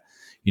get,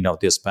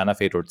 this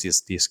benefit or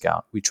this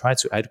discount. We try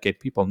to educate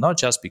people, not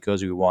just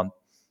because we want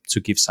to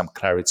give some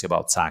clarity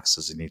about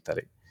taxes in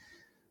Italy,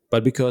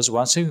 but because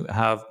once you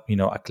have,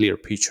 a clear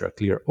picture, a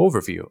clear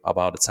overview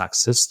about the tax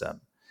system,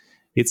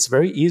 it's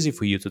very easy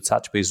for you to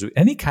touch base with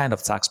any kind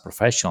of tax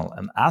professional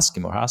and ask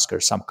him or ask her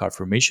some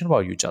confirmation about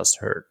what you just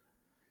heard.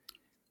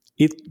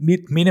 It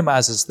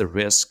minimizes the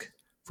risk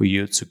for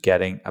you to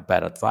getting a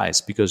bad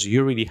advice because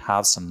you really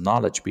have some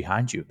knowledge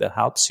behind you that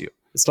helps you.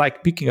 It's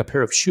like picking a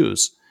pair of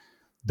shoes.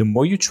 The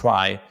more you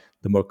try,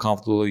 the more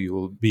comfortable you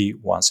will be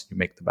once you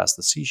make the best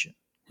decision.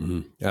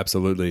 Mm-hmm.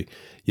 Absolutely.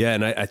 Yeah.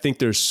 And I think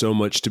there's so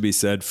much to be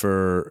said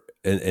for,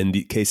 in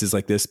cases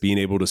like this, being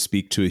able to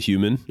speak to a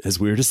human, as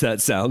weird as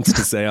that sounds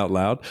to say out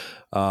loud,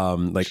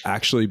 like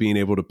actually being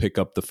able to pick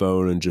up the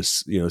phone and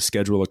just,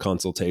 schedule a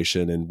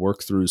consultation and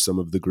work through some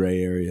of the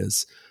gray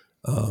areas.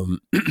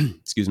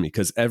 Excuse me,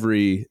 because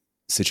every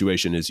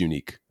situation is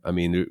unique. I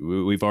mean,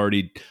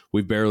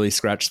 we've barely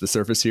scratched the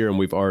surface here, and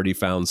we've already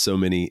found so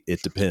many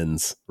it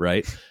depends,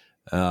 right?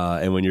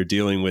 And when you're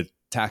dealing with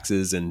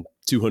taxes in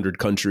 200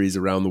 countries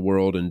around the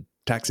world and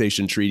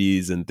taxation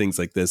treaties and things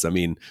like this, I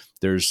mean,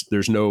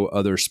 there's no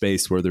other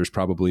space where there's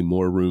probably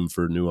more room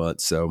for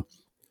nuance. So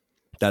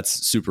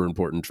that's super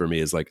important for me,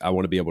 is like, I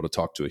want to be able to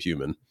talk to a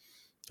human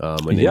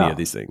in any of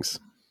these things.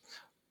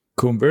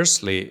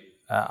 Conversely,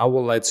 I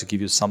would like to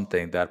give you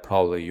something that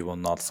probably you will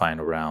not find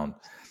around.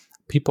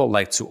 People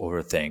like to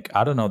overthink.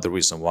 I don't know the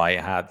reason why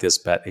I had this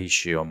bad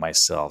issue on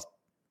myself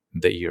in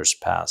the years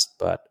past,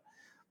 but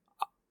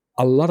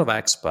a lot of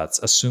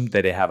expats assume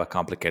that they have a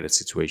complicated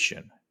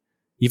situation.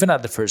 Even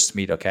at the first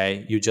meet,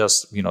 okay, you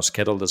just,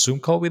 schedule the Zoom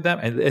call with them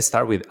and they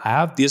start with, I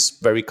have this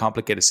very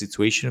complicated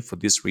situation for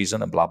this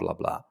reason and blah, blah,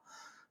 blah.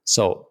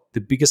 So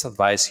the biggest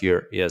advice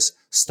here is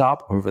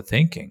stop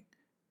overthinking.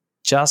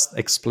 Just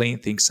explain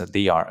things that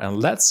they are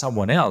and let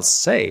someone else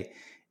say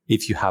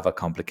if you have a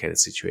complicated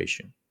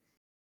situation.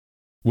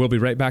 We'll be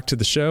right back to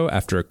the show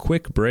after a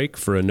quick break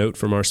for a note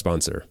from our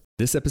sponsor.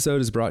 This episode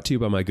is brought to you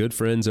by my good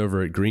friends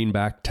over at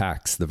Greenback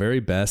Tax, the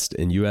very best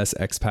in U.S.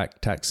 expat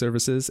tax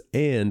services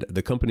and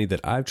the company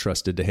that I've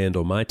trusted to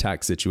handle my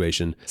tax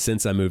situation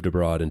since I moved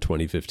abroad in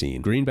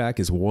 2015.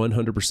 Greenback is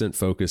 100%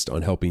 focused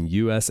on helping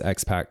U.S.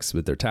 expats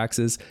with their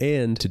taxes,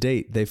 and to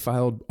date, they've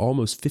filed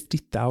almost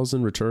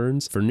 50,000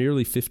 returns for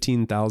nearly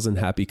 15,000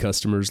 happy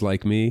customers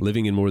like me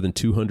living in more than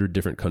 200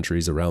 different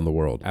countries around the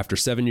world. After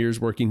 7 years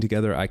working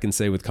together, I can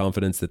say with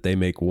confidence that they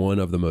make one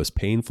of the most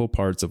painful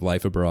parts of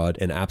life abroad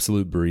an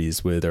absolute breeze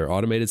with their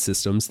automated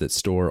systems that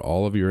store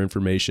all of your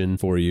information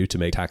for you to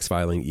make tax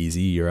filing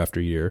easy year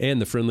after year,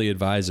 and the friendly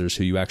advisors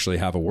who you actually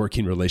have a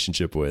working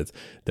relationship with.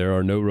 There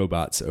are no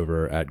robots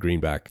over at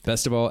Greenback.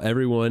 Best of all,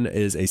 everyone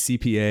is a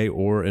CPA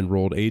or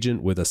enrolled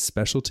agent with a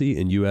specialty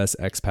in U.S.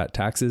 expat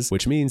taxes,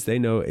 which means they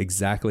know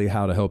exactly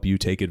how to help you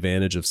take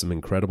advantage of some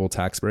incredible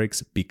tax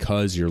breaks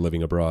because you're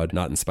living abroad,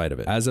 not in spite of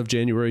it. As of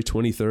January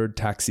 23rd,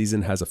 tax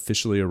season has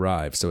officially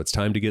arrived, so it's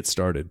time to get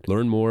started.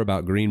 Learn more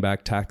about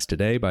Greenback Tax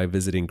today by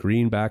visiting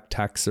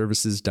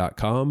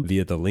greenbacktaxservices.com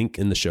via the link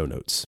in the show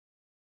notes.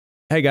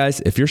 Hey guys,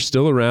 if you're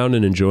still around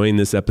and enjoying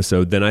this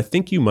episode, then I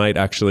think you might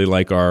actually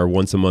like our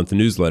once a month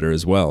newsletter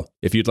as well.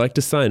 If you'd like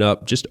to sign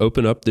up, just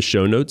open up the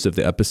show notes of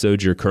the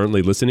episode you're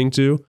currently listening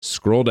to,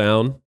 scroll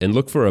down, and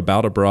look for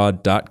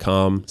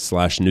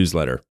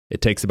aboutabroad.com/newsletter.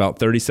 It takes about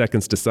 30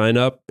 seconds to sign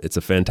up. It's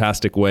a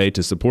fantastic way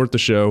to support the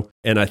show,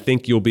 and I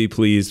think you'll be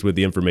pleased with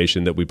the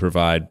information that we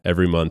provide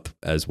every month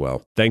as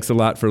well. Thanks a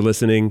lot for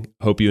listening.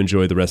 Hope you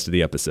enjoy the rest of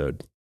the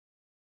episode.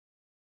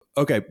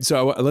 Okay,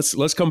 so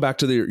let's come back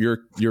to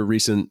your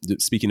recent,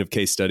 speaking of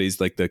case studies,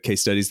 like the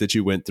case studies that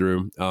you went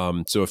through.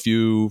 So a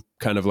few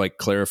kind of like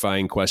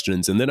clarifying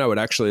questions, and then I would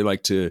actually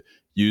like to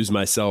use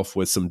myself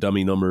with some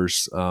dummy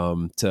numbers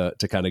to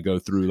kind of go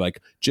through,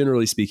 like,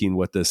 generally speaking,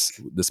 what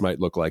this might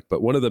look like.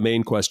 But one of the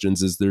main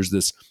questions is there's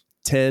this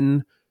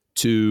 10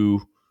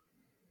 to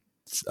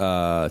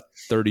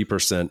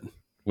 30%,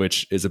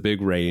 which is a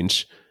big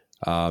range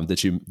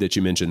that you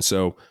mentioned.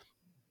 So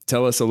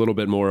tell us a little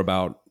bit more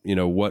about,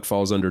 what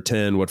falls under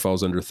 10, what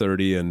falls under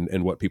 30,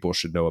 and what people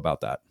should know about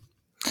that.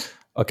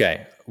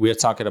 Okay, we are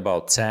talking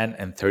about 10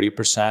 and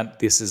 30%.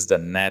 This is the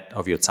net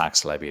of your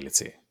tax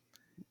liability.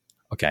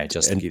 Okay,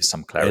 just to give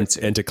some clarity.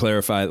 And to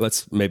clarify,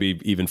 let's maybe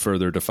even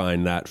further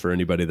define that for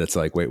anybody that's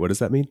like, wait, what does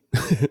that mean?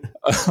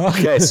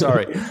 Okay,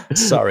 sorry.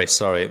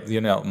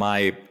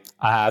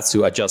 I had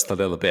to adjust a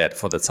little bit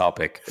for the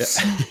topic.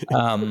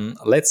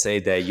 Let's say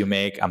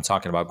that I'm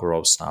talking about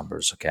gross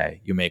numbers, okay?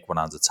 You make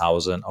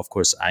 100,000. Of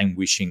course, I'm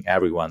wishing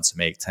everyone to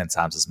make 10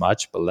 times as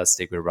much, but let's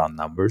take with round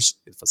numbers.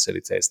 It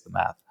facilitates the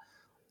math.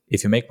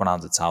 If you make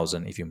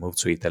 100,000, if you move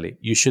to Italy,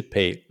 you should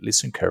pay,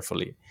 listen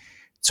carefully,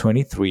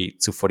 23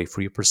 to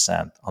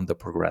 43% on the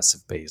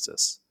progressive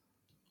basis.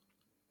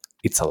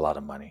 It's a lot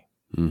of money.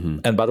 Mm-hmm.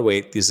 And by the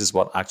way, this is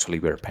what actually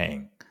we're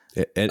paying.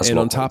 And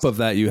on top of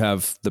that, you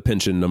have the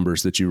pension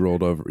numbers that you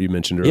rolled over. You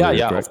mentioned earlier.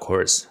 Yeah, correct? Of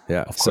course.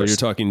 Yeah. So you're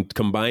talking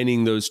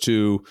combining those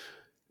two,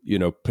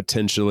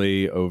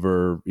 potentially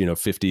over,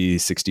 50,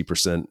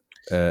 60%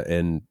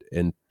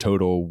 in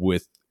total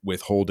with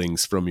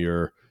withholdings from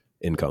your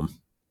income.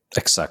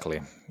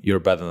 Exactly. You're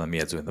better than me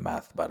at doing the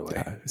math, by the way.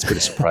 Yeah. It's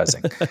pretty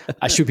surprising.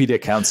 I should be the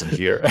accountant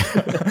here.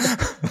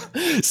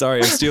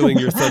 Sorry, I'm stealing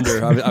your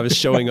thunder. I was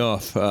showing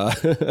off. No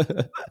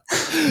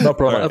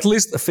problem. Right. At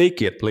least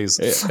fake it, please.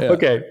 Yeah.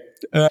 Okay.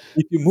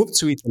 If you move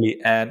to Italy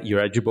and you're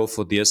eligible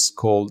for this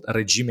called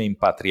Regime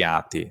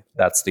Impatriati,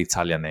 that's the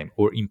Italian name,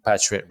 or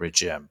Impatriate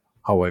Regime,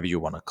 however you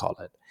want to call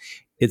it,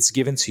 it's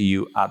given to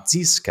you a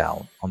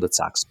discount on the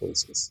tax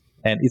basis.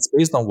 And it's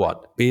based on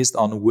what? Based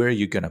on where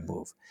you're going to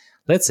move.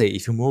 Let's say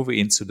if you move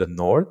into the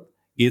north,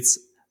 it's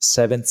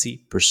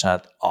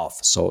 70%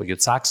 off. So your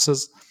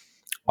taxes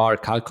are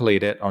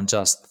calculated on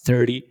just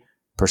 30%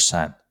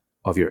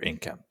 of your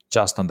income,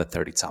 just on the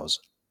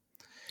 30,000.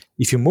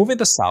 If you move in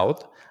the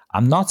south,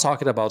 I'm not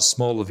talking about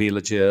small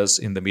villages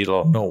in the middle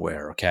of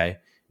nowhere, okay?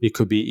 It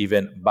could be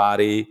even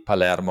Bari,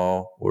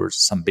 Palermo, or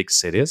some big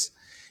cities.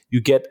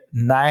 you get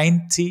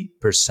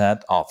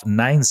 90% off,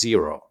 90.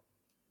 Wow.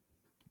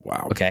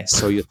 Okay,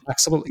 so your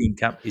taxable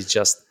income is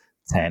just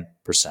 10%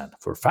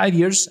 for 5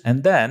 years.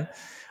 And then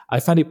I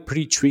find it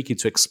pretty tricky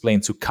to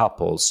explain to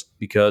couples,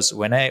 because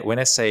when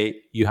I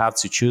say you have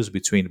to choose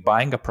between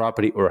buying a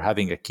property or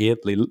having a kid,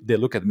 they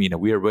look at me in a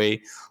weird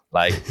way,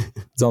 like,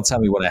 don't tell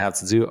me what I have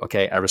to do.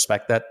 Okay, I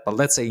respect that. But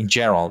let's say in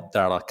general,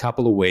 there are a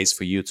couple of ways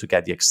for you to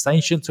get the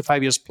extension to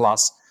 5 years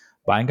plus,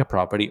 buying a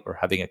property or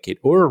having a kid,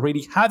 or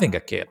already having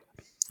a kid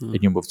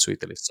and you move to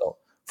Italy. So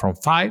from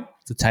 5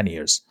 to 10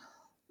 years.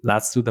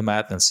 Let's do the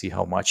math and see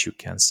how much you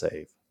can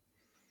save.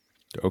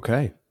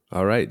 Okay.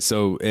 All right.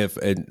 So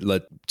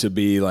to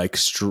be like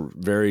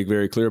very,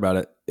 very clear about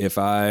it, if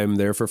I'm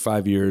there for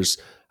 5 years,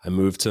 I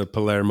move to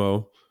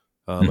Palermo.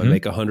 I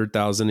make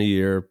 $100,000 a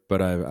year,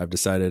 but I've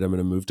decided I'm going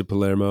to move to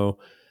Palermo.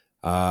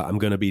 I'm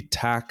going to be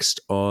taxed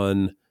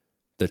on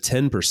the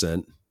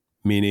 10%,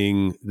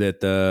 meaning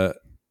that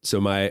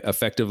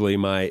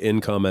my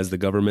income as the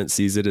government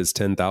sees it is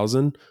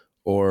 10,000,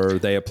 or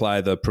they apply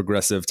the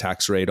progressive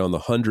tax rate on the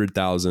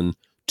 100,000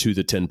 to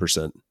the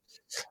 10%.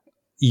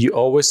 You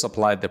always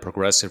apply the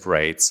progressive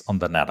rates on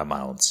the net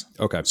amounts.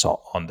 Okay.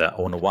 So on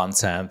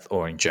 1/10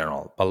 or in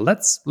general. But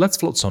let's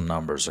float some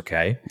numbers,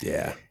 okay?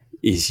 Yeah.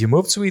 If you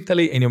move to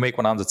Italy and you make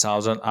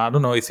 100,000, I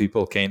don't know if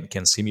people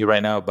can see me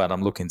right now, but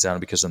I'm looking down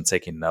because I'm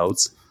taking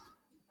notes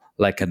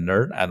like a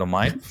nerd. I don't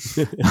mind.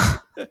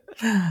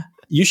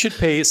 You should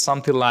pay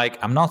something like,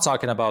 I'm not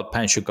talking about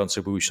pension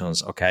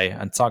contributions, okay?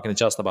 I'm talking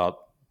just about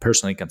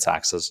personal income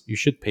taxes. You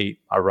should pay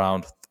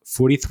around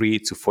 43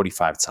 to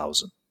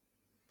 45,000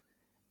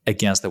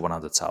 against the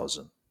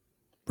 100,000.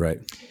 Right.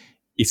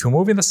 If you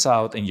move in the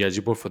South and you're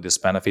eligible for this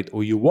benefit,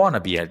 or you want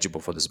to be eligible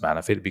for this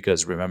benefit,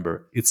 because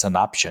remember, it's an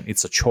option,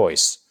 it's a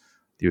choice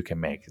that you can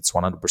make. It's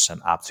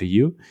 100% up to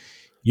you.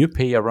 You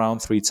pay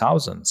around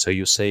 3,000, so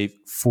you save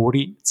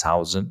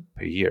 40,000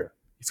 per year.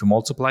 If you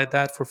multiply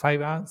that for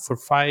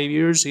 5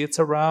 years, it's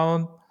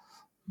around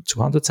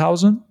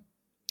 200,000.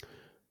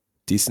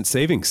 Decent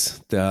savings.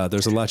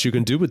 There's a lot you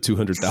can do with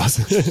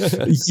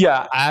 200,000.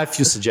 Yeah, I have a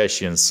few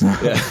suggestions. And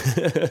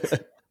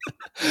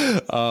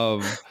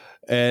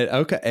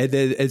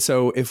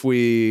so if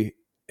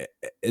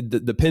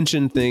the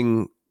pension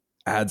thing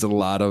adds a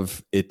lot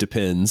of it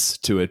depends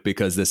to it,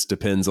 because this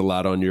depends a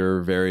lot on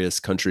your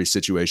various country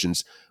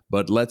situations.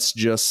 But let's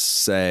just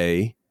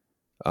say,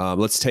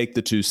 let's take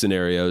the two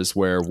scenarios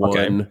where if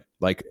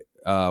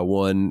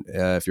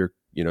you're,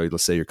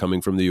 let's say you're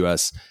coming from the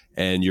U.S.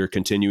 and you're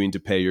continuing to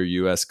pay your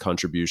U.S.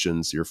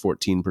 contributions, your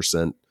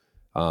 14%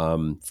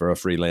 for a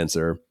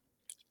freelancer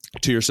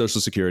to your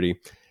Social Security.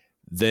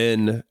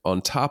 Then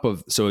on top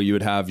of, so you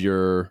would have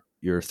your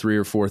 3,000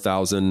 or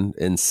 4,000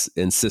 in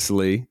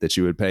Sicily that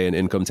you would pay in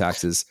income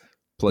taxes,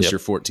 plus your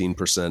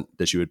 14%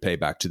 that you would pay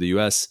back to the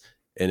U.S.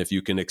 And if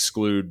you can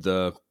exclude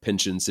the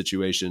pension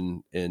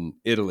situation in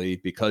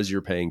Italy because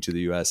you're paying to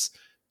the U.S.,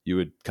 you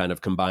would kind of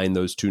combine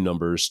those two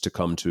numbers to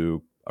come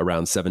to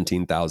around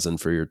 17,000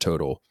 for your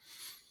total.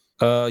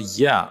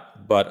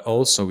 But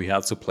also we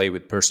have to play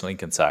with personal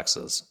income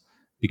taxes,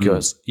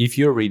 because if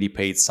you already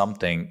paid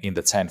something in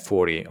the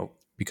 1040,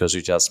 because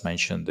you just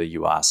mentioned the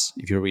US,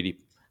 if you already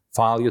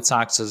file your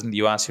taxes in the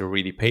US, you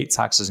already paid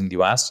taxes in the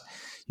US,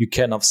 you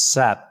can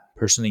offset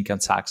personal income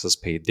taxes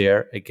paid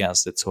there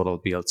against the total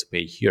bill to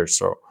pay here.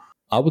 So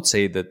I would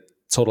say that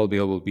total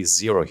bill will be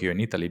zero here in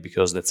Italy,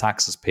 because the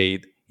taxes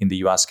paid in the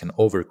US can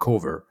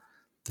overcover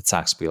the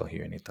tax bill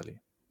here in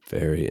Italy.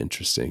 Very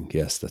interesting.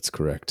 Yes, that's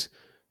correct.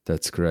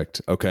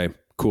 Okay,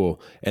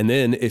 cool. And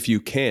then if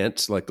you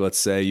can't, like, let's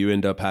say you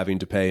end up having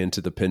to pay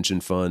into the pension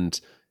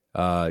fund,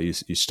 you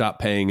stop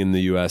paying in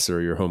the US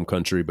or your home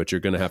country, but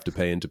you're going to have to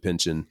pay into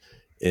pension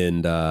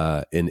in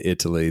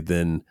Italy,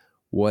 then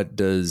what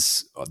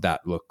does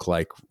that look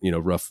like?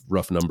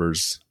 Rough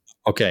numbers.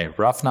 Okay,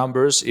 rough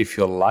numbers. If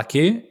you're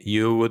lucky,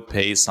 you would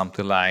pay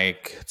something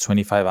like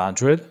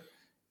 2,500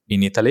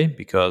 in Italy,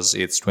 because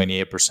it's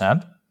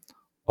 28%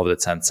 of the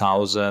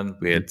 10,000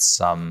 with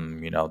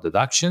some,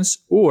 deductions.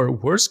 Or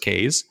worst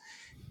case,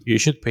 you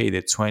should pay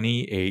the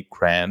 28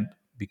 grand,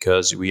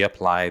 because we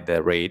apply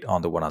the rate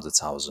on the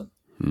 100,000.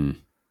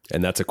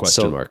 And that's a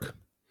question mark.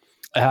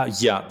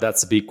 Yeah,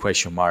 that's a big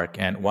question mark.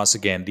 And once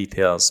again,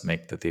 details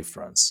make the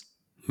difference.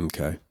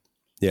 Okay.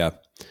 Yeah.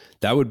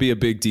 That would be a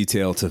big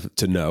detail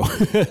to know.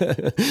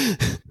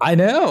 I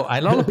know.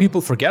 A lot of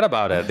people forget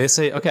about it. They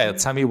say, okay,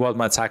 tell me what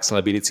my tax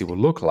liability will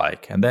look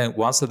like. And then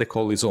once the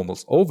call is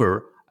almost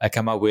over, I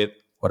come up with,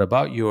 what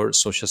about your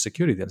Social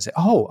Security? And I say,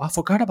 oh, I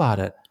forgot about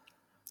it.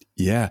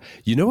 Yeah.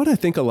 You know what I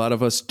think a lot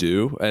of us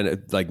do,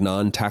 and like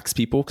non-tax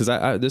people, because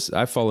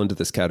I fall into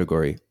this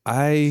category.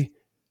 I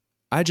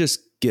just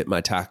get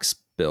my tax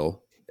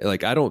bill.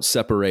 Like, I don't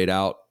separate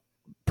out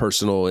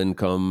personal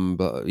income,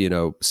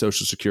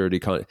 Social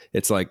Security.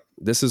 It's like,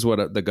 this is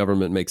what the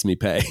government makes me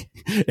pay.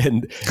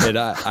 and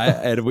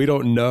we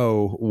don't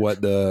know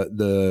what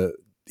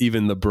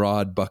even the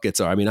broad buckets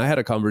are. I mean, I had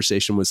a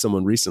conversation with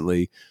someone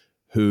recently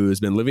who's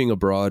been living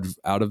abroad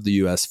out of the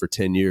US for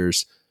 10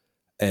 years.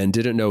 and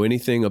didn't know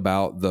anything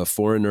about the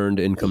foreign earned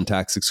income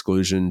tax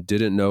exclusion,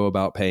 didn't know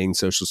about paying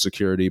Social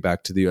Security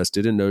back to the US,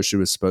 didn't know she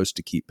was supposed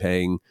to keep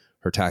paying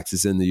her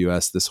taxes in the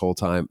US this whole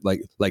time.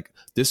 Like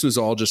this was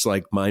all just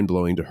like mind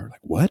blowing to her.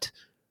 Like, what?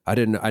 I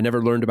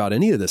never learned about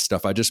any of this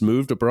stuff. I just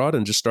moved abroad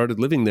and just started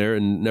living there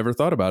and never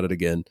thought about it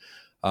again.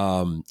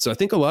 So I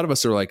think a lot of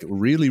us are like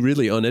really,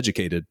 really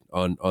uneducated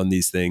on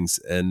these things.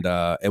 And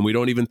we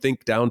don't even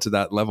think down to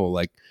that level,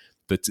 like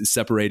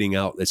separating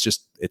out.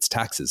 It's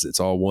taxes. It's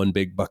all one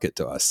big bucket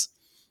to us.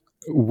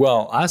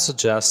 Well, I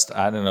suggest,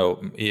 I don't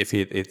know if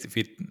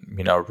it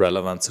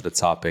relevant to the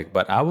topic,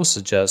 but I would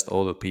suggest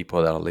all the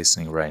people that are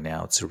listening right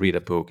now to read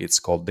a book. It's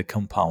called The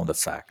Compound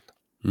Effect.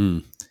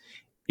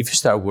 If you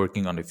start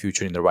working on the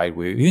future in the right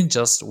way, even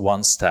just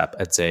one step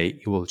a day,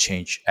 it will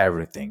change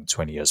everything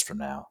 20 years from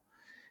now.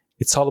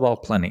 It's all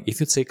about planning. If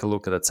you take a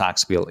look at the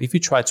tax bill, if you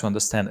try to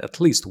understand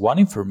at least one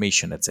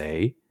information a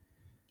day,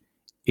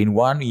 in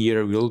 1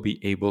 year, you'll be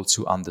able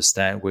to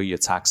understand where your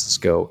taxes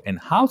go and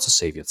how to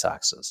save your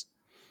taxes.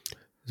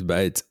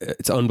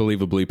 It's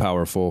unbelievably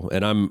powerful.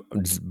 And I'm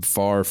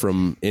far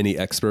from any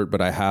expert,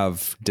 but I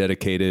have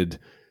dedicated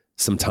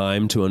some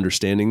time to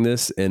understanding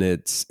this. And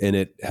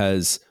it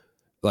has,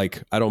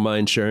 like, I don't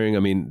mind sharing. I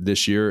mean,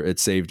 this year it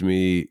saved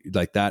me,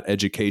 like, that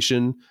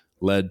education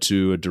led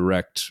to a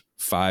direct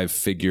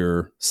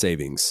 5-figure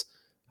savings.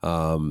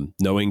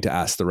 Knowing to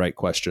ask the right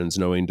questions,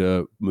 knowing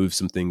to move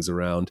some things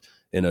around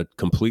in a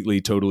completely,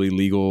 totally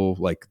legal,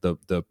 like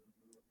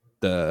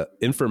the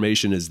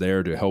information is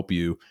there to help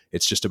you.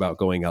 It's just about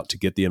going out to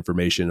get the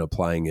information,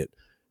 applying it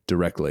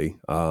directly.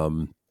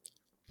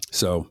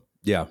 So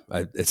yeah,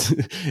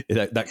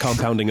 that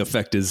compounding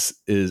effect is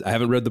I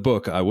haven't read the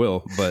book. I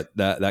will, but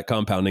that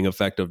compounding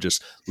effect of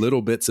just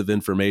little bits of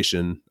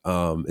information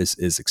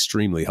is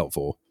extremely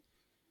helpful.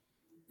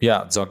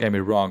 Yeah, don't get me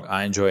wrong.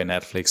 I enjoy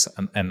Netflix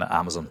and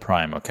Amazon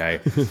Prime. Okay,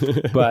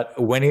 but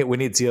when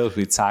it deals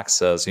with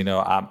taxes,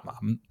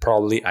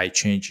 I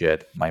changed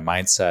it, my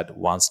mindset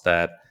once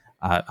that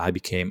I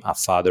became a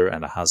father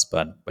and a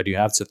husband. But you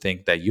have to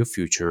think that your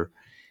future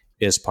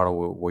is part of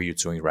what you're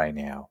doing right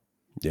now.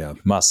 Yeah,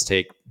 you must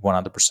take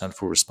 100%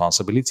 full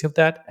responsibility of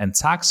that, and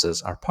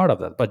taxes are part of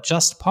that, but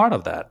just part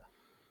of that,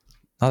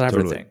 not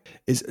everything.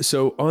 Totally.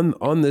 So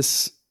on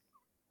this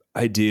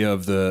idea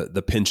of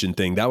the pension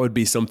thing, that would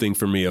be something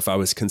for me if I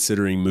was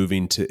considering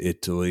moving to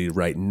Italy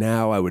right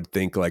now. I would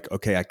think like,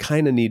 okay, I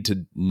kind of need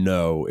to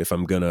know if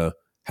I'm gonna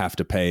have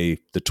to pay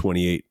the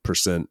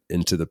 28%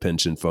 into the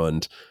pension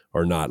fund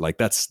or not. Like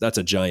that's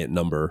a giant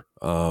number.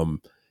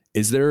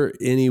 Is there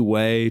any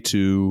way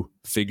to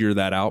figure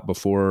that out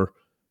before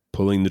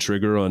pulling the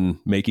trigger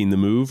on making the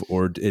move,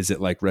 or is it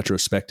like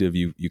retrospective?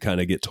 You kind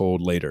of get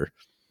told later.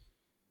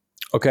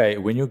 Okay,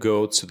 when you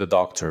go to the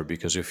doctor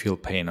because you feel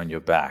pain on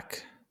your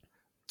back,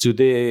 do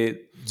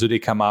they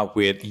come up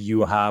with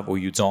you have or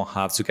you don't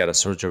have to get a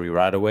surgery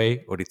right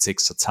away, or it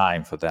takes a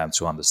time for them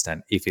to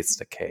understand if it's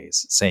the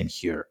case? Same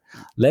here.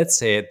 Let's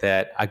say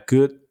that a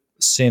good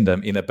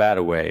symptom in a bad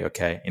way,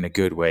 okay, in a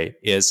good way,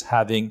 is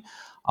having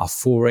a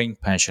foreign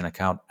pension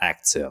account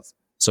active.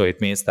 So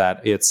it means that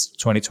it's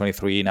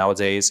 2023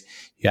 nowadays.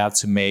 You have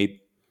to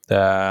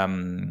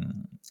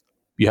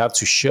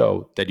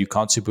show that you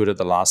contributed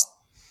the last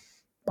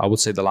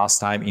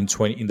time in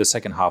the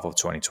second half of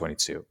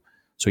 2022.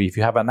 So if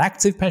you have an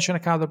active pension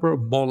account,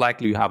 more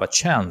likely you have a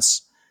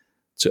chance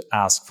to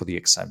ask for the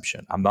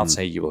exemption. I'm not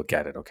saying you will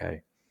get it,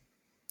 okay?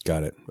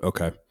 Got it.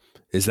 Okay.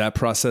 Is that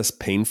process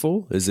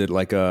painful? Is it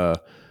like a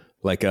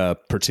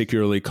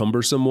particularly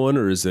cumbersome one,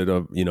 or is it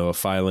a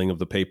filing of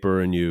the paper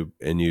and you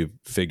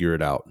figure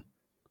it out?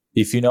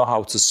 If you know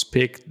how to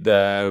speak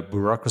the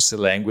bureaucracy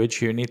language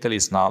here in Italy,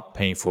 it's not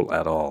painful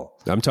at all.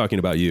 I'm talking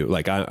about you.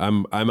 Like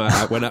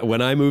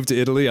when I moved to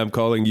Italy, I'm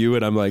calling you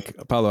and I'm like,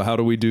 Paolo, how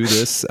do we do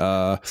this?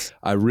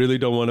 I really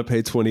don't want to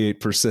pay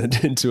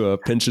 28% into a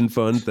pension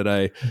fund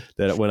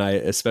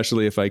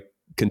especially if I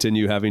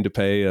continue having to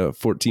pay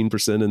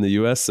 14% in the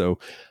US. So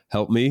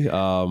help me.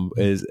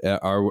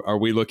 Are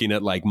we looking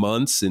at like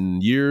months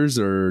and years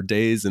or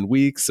days and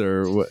weeks,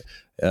 or what?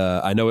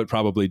 I know it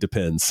probably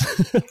depends.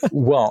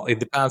 Well, it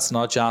depends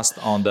not just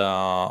on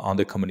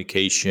the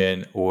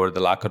communication or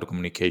the lack of the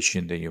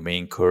communication that you may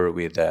incur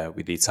with the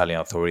Italian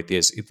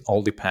authorities. It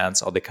all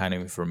depends on the kind of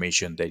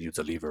information that you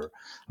deliver.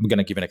 I'm going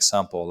to give an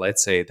example.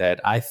 Let's say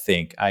that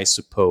I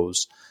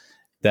suppose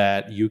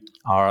that you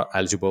are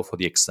eligible for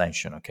the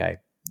extension, okay,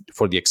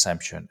 for the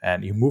exemption,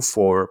 and you move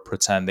forward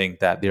pretending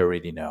that they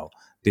already know.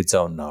 They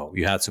don't know.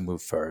 You have to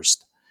move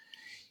first.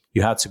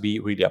 You have to be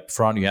really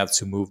upfront. You have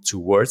to move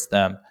towards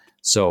them.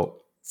 So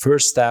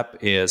first step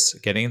is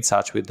getting in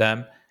touch with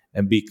them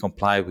and be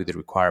compliant with the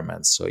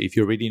requirements. So if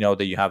you already know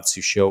that you have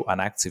to show an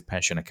active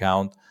pension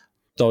account,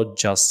 don't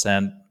just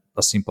send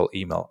a simple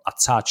email.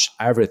 Attach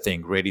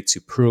everything ready to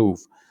prove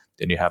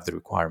that you have the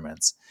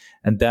requirements.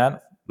 And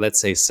then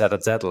let's say set a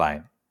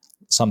deadline.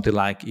 Something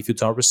like, if you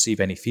don't receive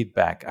any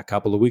feedback a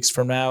couple of weeks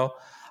from now,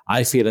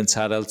 I feel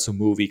entitled to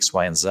move X,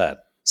 Y, and Z.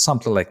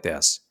 Something like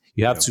this.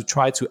 You have to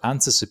try to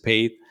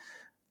anticipate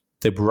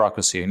the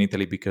bureaucracy in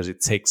Italy because it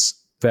takes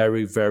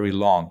very, very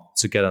long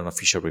to get an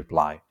official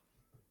reply.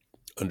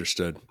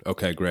 Understood.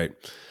 Okay, great.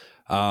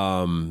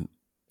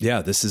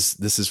 Yeah, this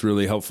is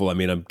really helpful. I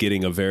mean, I'm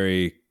getting a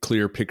very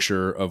clear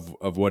picture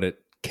of what it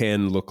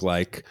can look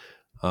like,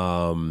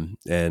 and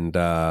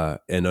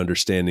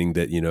understanding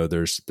that, you know,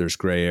 there's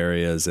gray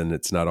areas and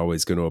it's not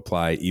always going to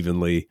apply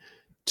evenly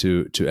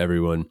to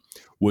everyone.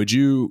 Would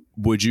you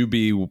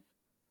be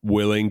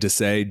willing to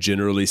say,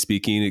 generally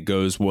speaking, it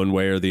goes one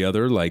way or the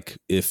other? Like,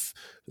 if,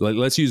 like,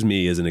 let's use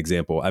me as an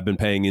example. I've been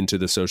paying into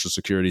the Social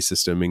Security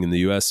system in the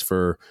U.S.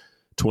 for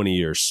 20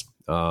 years.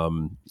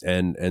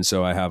 And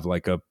so I have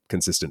like a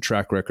consistent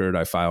track record.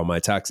 I file my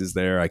taxes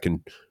there. I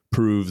can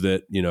prove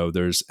that, you know,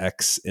 there's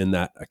X in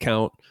that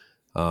account.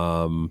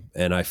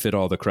 And I fit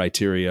all the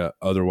criteria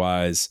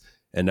otherwise.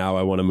 And now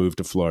I want to move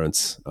to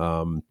Florence.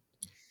 So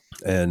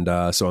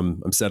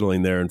I'm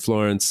settling there in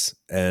Florence.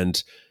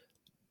 And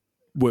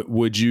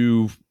would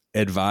you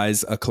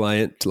advise a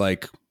client,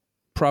 like,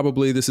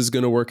 probably this is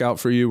going to work out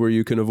for you where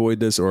you can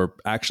avoid this, or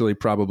actually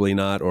probably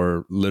not,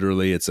 or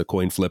literally it's a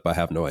coin flip, I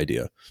have no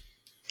idea?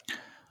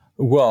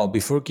 Well,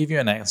 before giving you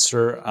an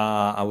answer,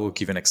 I will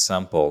give an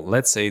example.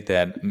 Let's say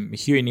that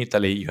here in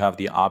Italy, you have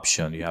the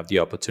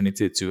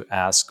opportunity to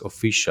ask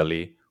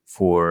officially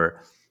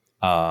for,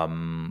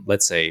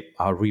 let's say,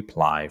 a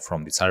reply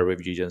from the salary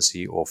review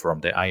agency or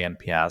from the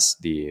INPS,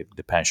 the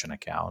pension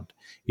account,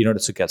 in order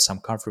to get some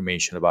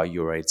confirmation about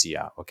your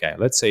idea. Okay,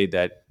 let's say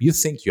that you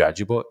think you're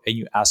eligible and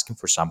you're asking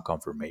for some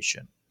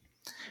confirmation.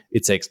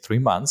 It takes 3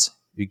 months,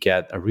 you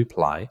get a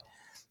reply,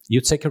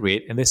 you take a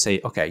read, and they say,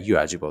 okay, you're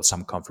eligible,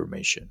 some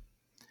confirmation.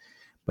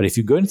 But if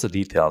you go into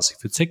details,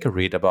 if you take a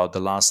read about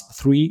the last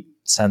 3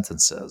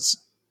 sentences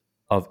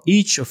of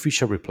each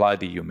official reply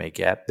that you may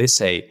get, they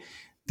say,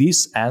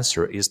 this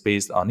answer is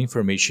based on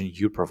information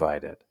you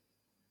provided.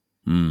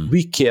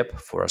 We keep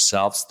for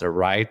ourselves the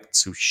right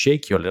to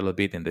shake you a little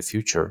bit in the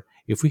future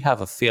if we have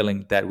a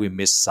feeling that we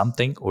missed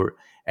something or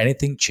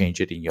anything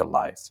changed in your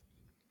life.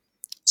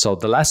 So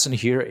the lesson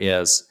here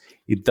is,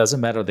 it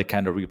doesn't matter the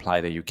kind of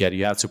reply that you get.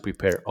 You have to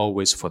prepare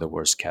always for the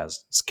worst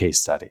case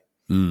study.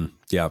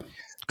 Yeah.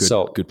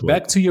 Good point.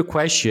 Back to your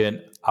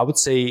question, I would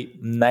say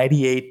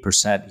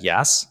 98%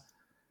 yes,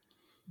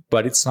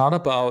 but it's not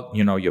about,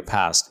 you know, your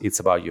past. It's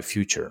about your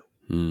future.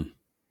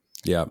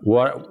 Yeah.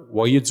 What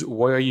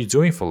are you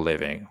doing for a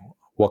living?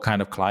 What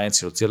kind of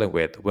clients you're dealing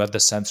with? Where the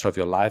center of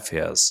your life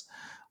is?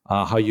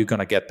 How are you going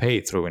to get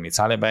paid? Through an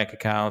Italian bank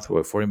account, through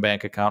a foreign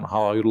bank account?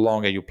 How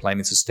long are you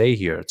planning to stay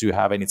here? Do you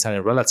have any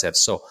Italian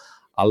relatives? So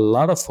a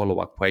lot of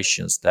follow-up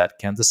questions that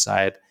can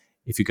decide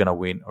if you're going to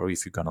win or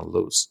if you're going to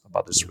lose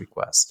about this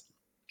request.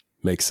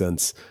 Makes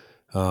sense.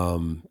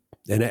 And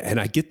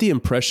I get the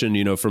impression,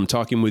 you know, from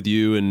talking with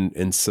you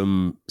and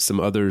some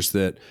others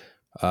that,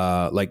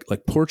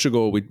 like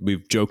Portugal,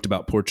 we've joked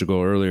about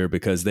Portugal earlier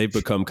because they've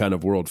become kind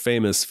of world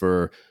famous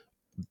for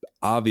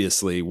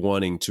obviously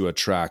wanting to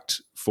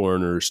attract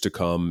foreigners to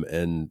come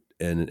and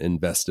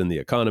invest in the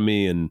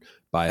economy and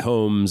buy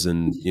homes.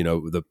 And, you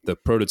know, the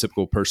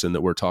prototypical person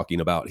that we're talking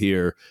about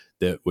here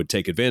that would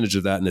take advantage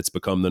of that. And it's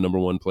become the number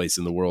one place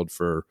in the world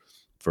for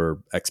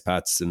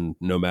expats and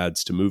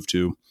nomads to move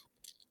to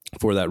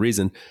for that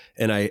reason.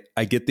 And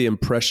I get the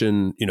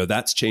impression, you know,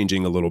 that's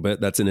changing a little bit.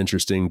 That's an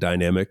interesting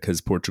dynamic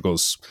because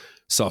Portugal's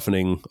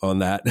softening on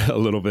that a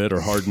little bit,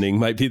 or hardening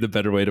might be the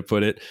better way to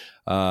put it.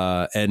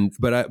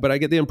 But I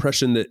get the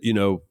impression that, you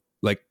know,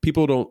 like,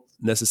 people don't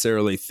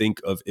necessarily think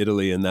of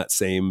Italy in that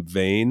same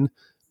vein,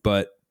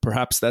 but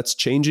perhaps that's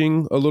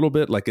changing a little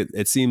bit. Like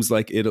it seems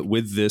like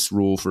with this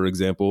rule, for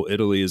example,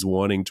 Italy is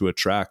wanting to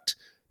attract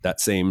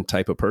that same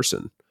type of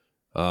person.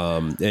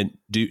 And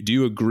do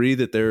you agree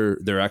that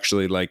they're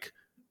actually like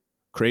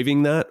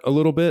craving that a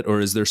little bit, or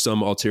is there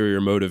some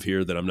ulterior motive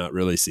here that I'm not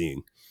really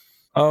seeing?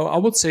 I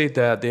would say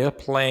that they are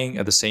playing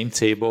at the same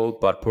table,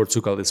 but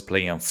Portugal is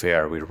playing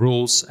unfair with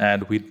rules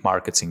and with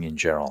marketing in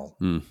general.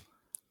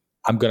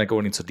 I'm going to go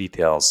into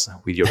details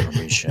with your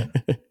permission.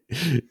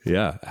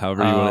 Yeah,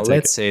 however you want to take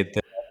let's say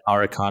that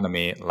our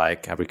economy,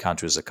 like every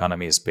country's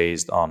economy, is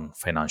based on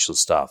financial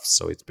stuff.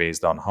 So it's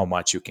based on how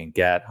much you can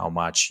get, how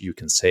much you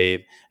can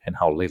save, and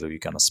how little you're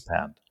going to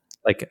spend,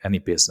 like any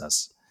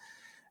business.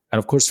 And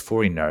of course,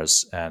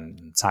 foreigners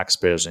and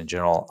taxpayers in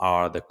general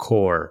are the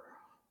core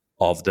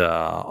of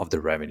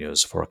the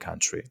revenues for a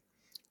country.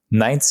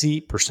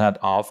 90%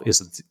 off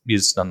is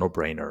a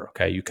no-brainer.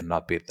 Okay, you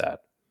cannot beat that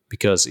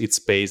because it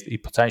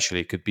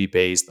potentially could be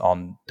based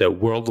on the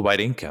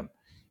worldwide income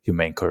you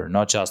may incur,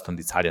 not just on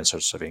the Italian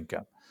source of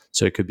income.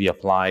 So it could be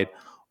applied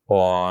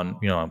on,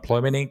 you know,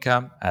 employment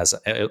income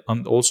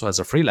and also as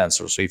a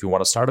freelancer. So if you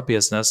want to start a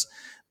business,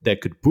 that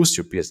could boost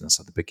your business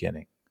at the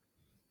beginning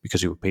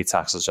because you would pay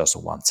taxes just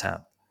on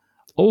 1/10.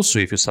 Also,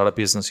 if you start a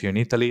business here in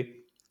Italy,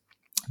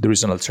 there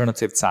is an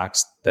alternative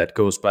tax that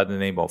goes by the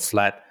name of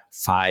flat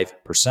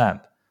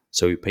 5%.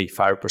 So you pay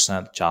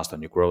 5% just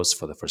on your gross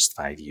for the first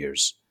 5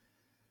 years.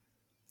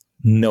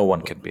 No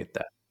one can beat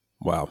that.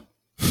 Wow.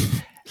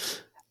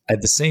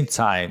 At the same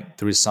time,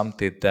 there is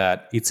something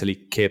that Italy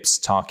keeps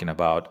talking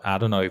about. I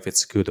don't know if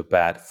it's good or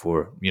bad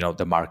for, you know,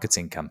 the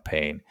marketing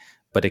campaign,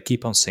 But they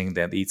keep on saying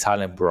that the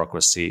Italian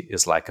bureaucracy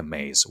is like a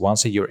maze.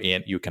 Once you're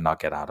in, you cannot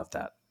get out of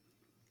that.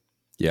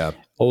 Yeah.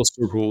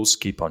 Also, rules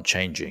keep on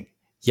changing.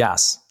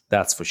 Yes,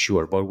 that's for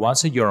sure. But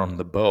once you're on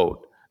the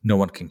boat, no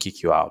one can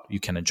kick you out. You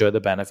can enjoy the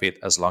benefit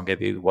as long as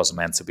it was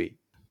meant to be.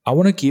 I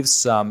want to give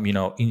some,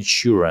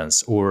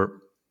 insurance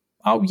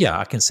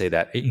I can say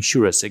that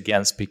insurance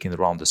against picking the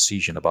wrong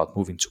decision about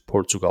moving to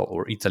Portugal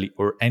or Italy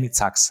or any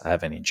tax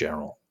haven in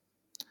general.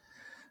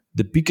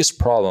 The biggest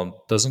problem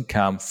doesn't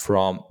come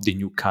from the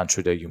new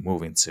country that you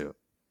move into.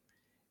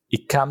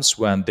 It comes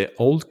when the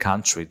old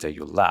country that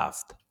you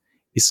left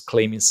is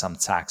claiming some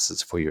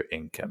taxes for your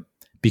income.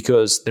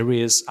 Because there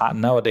is,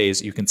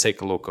 nowadays, you can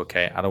take a look,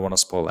 okay? I don't want to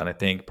spoil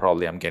anything.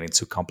 Probably I'm getting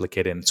too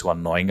complicated and too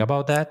annoying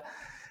about that.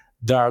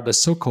 There are the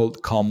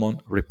so-called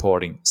common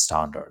reporting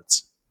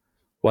standards.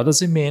 What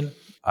does it mean?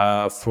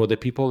 For the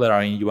people that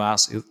are in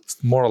US,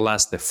 it's more or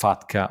less the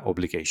FATCA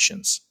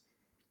obligations.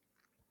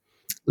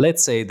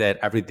 Let's say that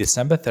every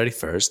December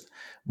 31st,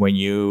 when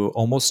you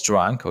almost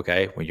drunk,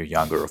 okay, when you're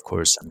younger, of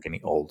course, I'm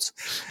getting old.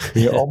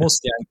 When you're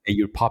almost young and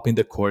you're popping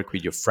the cork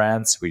with your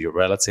friends, with your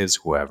relatives,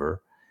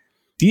 whoever.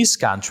 These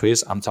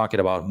countries, I'm talking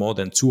about more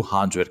than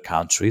 200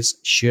 countries,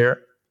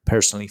 share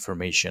personal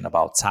information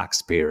about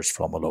taxpayers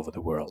from all over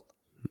the world.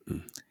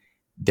 Mm-hmm.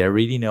 They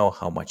really know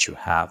how much you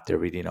have. They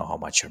really know how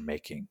much you're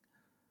making.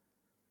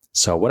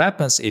 So what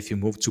happens if you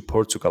move to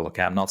Portugal?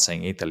 Okay, I'm not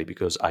saying Italy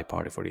because I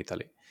party for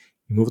Italy.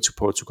 You move to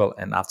Portugal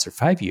and after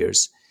 5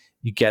 years,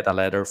 you get a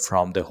letter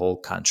from the whole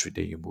country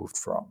that you moved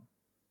from.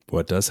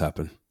 What does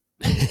happen?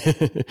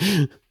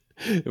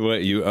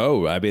 What you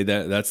owe. I mean,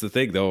 that's the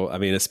thing, though. I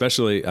mean,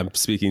 especially I'm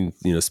speaking,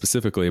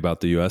 specifically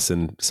about the U.S.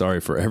 and sorry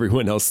for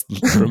everyone else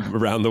from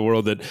around the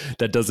world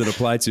that doesn't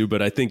apply to.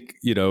 But I think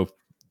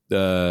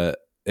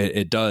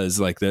it does.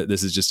 Like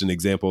this is just an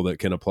example that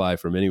can apply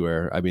from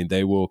anywhere. I mean,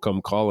 they will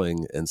come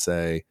calling and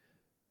say,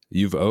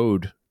 "You've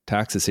owed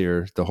taxes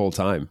here the whole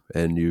time,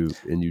 and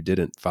you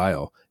didn't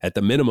file. At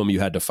the minimum, you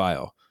had to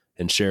file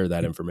and share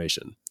that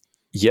information."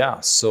 Yeah.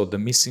 So the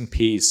missing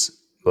piece,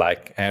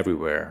 like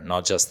everywhere,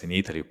 not just in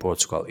Italy,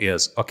 Portugal,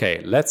 is,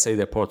 okay, let's say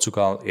that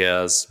Portugal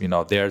is,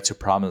 there to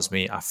promise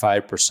me a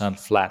 5%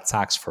 flat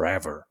tax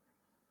forever.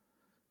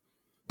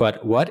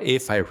 But what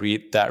if I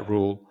read that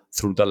rule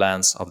through the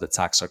lens of the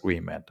tax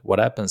agreement? What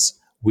happens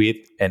with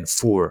and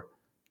for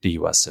the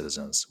US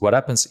citizens? What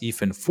happens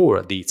even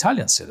for the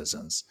Italian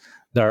citizens?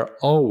 There are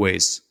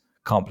always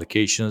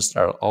complications,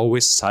 there are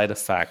always side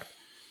effects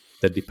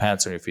that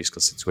depends on your fiscal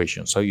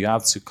situation. So you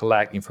have to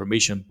collect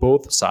information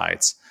both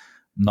sides,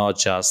 not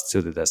just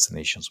to the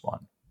destinations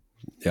one.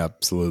 Yeah,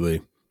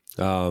 absolutely.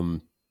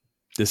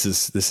 This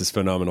is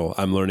phenomenal.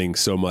 I'm learning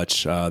so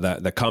much.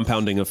 That the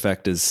compounding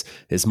effect is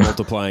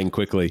multiplying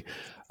quickly.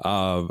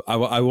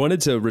 I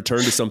wanted to return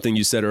to something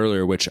you said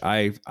earlier, which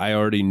I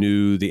already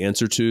knew the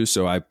answer to,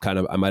 so I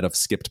might have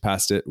skipped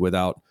past it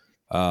without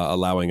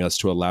allowing us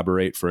to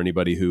elaborate for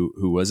anybody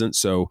who wasn't.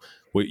 So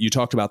you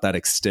talked about that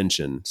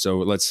extension. So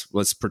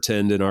let's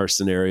pretend in our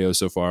scenario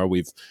so far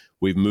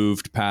we've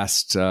moved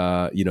past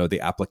the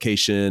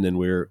application, and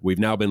we've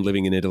now been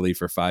living in Italy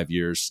for 5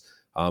 years,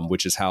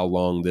 which is how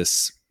long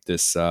this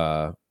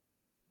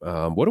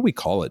what do we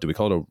call it? Do we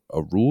call it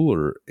a rule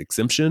or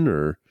exemption,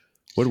 or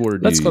what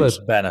word? Let's call it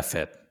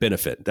benefit.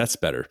 Benefit. That's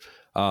better.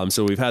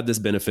 So we've had this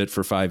benefit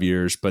for 5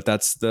 years, but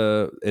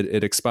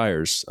it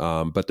expires.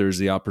 But there's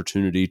the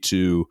opportunity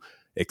to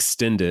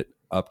extend it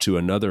up to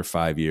another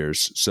 5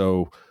 years.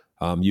 So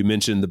you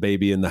mentioned the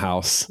baby in the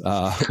house.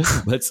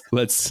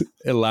 Let's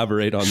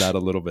elaborate on that a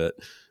little bit.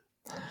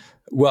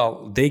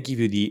 Well, they give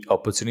you the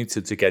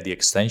opportunity to get the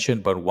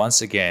extension, but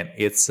once again,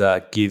 it's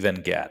a give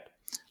and get.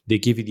 They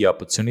give you the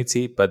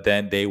opportunity, but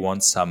then they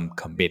want some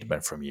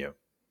commitment from you.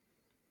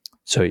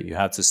 So you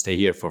have to stay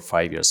here for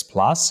 5 years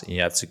plus.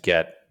 You have to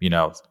get,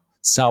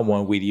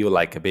 someone with you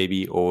like a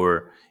baby,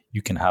 or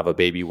you can have a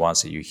baby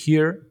once you're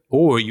here,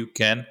 or you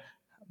can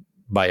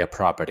buy a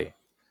property.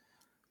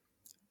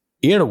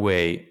 Either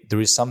way, there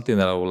is something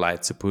that I would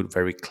like to put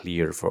very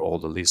clear for all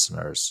the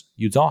listeners.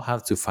 You don't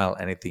have to file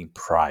anything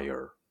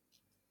prior.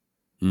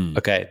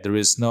 Okay, there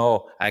is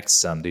no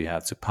exam that you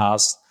have to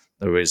pass.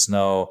 There is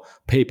no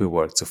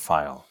paperwork to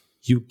file.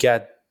 You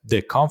get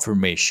the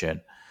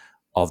confirmation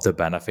of the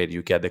benefit.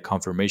 You get the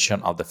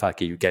confirmation of the fact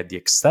that you get the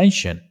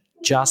extension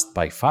just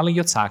by filing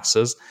your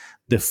taxes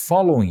the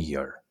following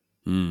year.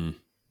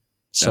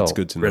 That's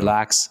good to know.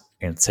 Relax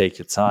and take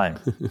your time.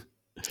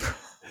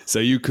 So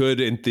you could,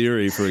 in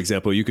theory, for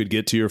example, you could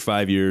get to your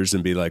 5 years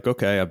and be like,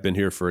 okay, I've been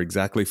here for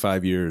exactly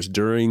 5 years.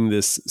 During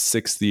this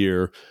 6th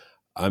year,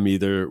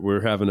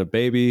 we're having a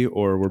baby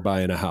or we're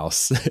buying a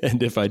house.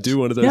 And if I do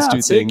one of those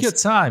two things, take your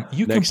time.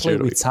 You can play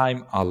with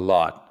time a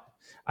lot.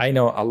 I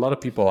know a lot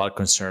of people are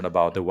concerned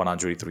about the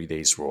 183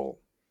 days rule.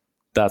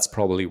 That's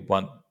probably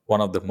one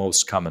of the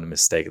most common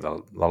mistakes that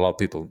a lot of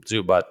people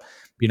do. But,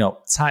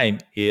 time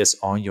is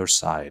on your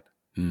side.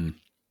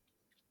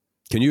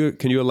 Can you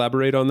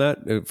elaborate on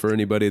that for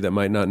anybody that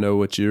might not know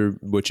what you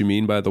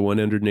mean by the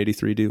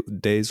 183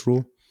 days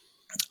rule?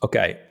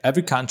 Okay,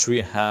 every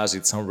country has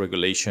its own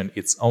regulation,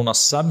 its own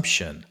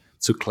assumption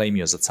to claim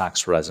you as a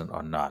tax resident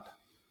or not.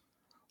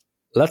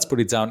 Let's put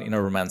it down in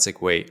a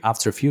romantic way.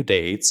 After a few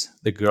dates,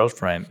 the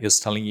girlfriend is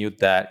telling you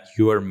that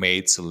you are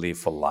made to live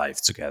for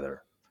life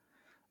together.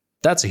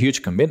 That's a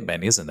huge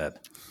commitment, isn't it?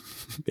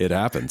 It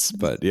happens,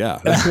 but yeah.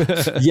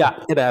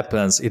 Yeah, it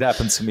happens. It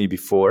happened to me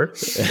before.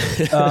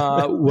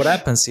 What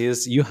happens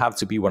is you have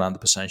to be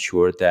 100%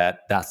 sure that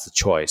that's the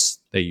choice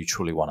that you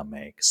truly want to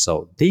make.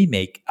 So they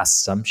make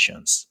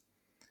assumptions.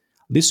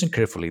 Listen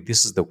carefully.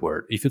 This is the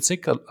word. If you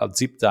take a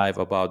deep dive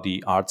about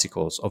the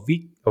articles of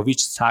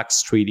each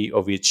tax treaty,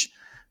 of each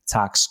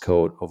tax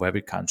code of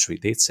every country,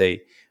 they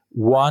say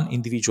one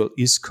individual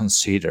is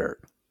considered.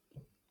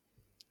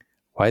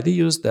 Why they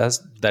use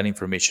that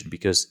information?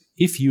 Because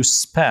if you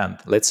spend,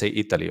 let's say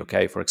Italy,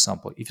 okay, for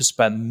example, if you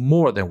spend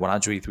more than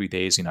 183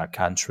 days in our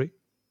country,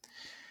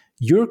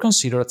 you're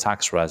considered a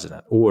tax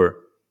resident, or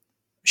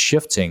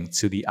shifting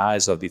to the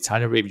eyes of the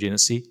Italian Revenue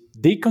Agency,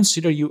 they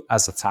consider you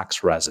as a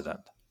tax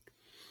resident.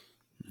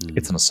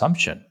 It's an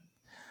assumption.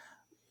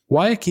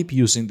 Why I keep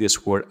using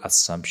this word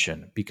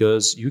assumption?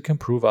 Because you can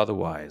prove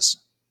otherwise.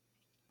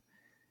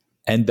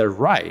 And the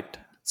right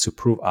to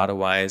prove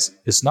otherwise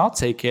is not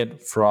taken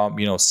from,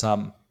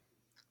 some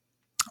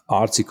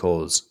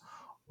articles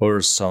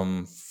or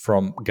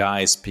from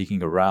guys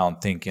speaking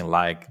around thinking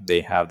like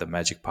they have the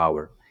magic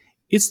power.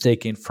 It's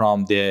taken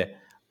from the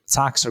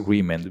tax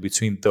agreement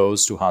between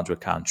those 200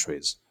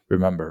 countries.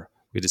 Remember,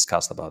 we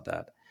discussed about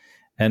that.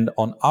 And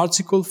on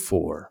Article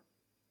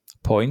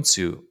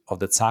 4.2 of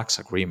the tax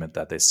agreement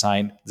that they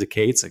signed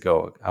decades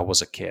ago, I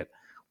was a kid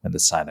when they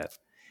signed it,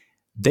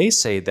 they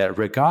say that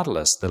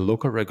regardless the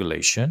local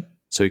regulation,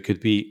 so it could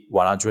be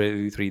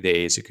 183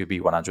 days, it could be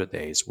 100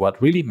 days, what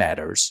really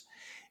matters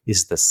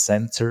is the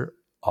center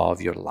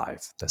of your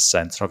life, the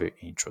center of your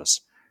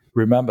interest.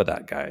 Remember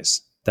that,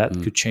 guys. That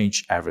could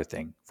change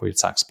everything for your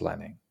tax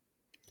planning.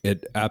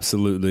 It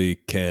absolutely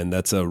can.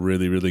 That's a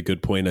really, really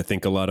good point. I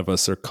think a lot of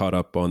us are caught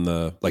up on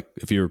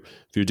if you're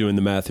doing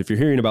the math, if you're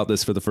hearing about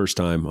this for the first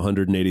time,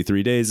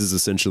 183 days is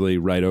essentially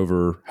right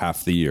over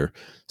half the year.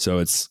 So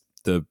it's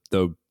the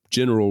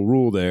general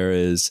rule there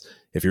is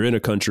if you're in a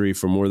country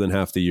for more than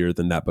half the year,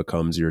 then that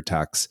becomes your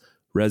tax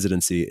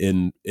residency.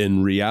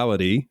 In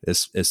reality,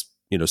 as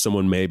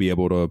someone may be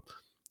able to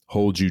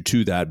hold you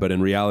to that, but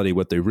in reality,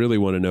 what they really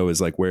want to know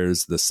is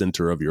where's the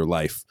center of your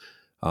life?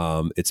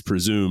 It's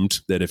presumed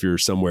that if you're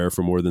somewhere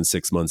for more than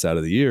 6 months out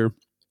of the year,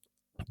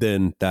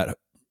 then that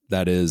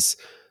is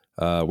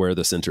where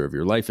the center of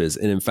your life is.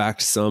 And in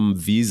fact, some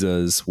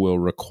visas will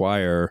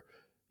require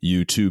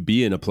you to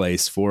be in a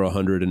place for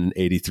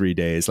 183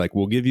 days.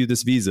 We'll give you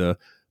this visa,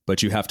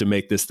 but you have to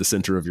make this the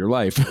center of your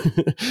life.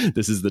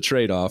 This is the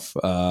trade-off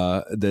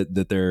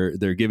that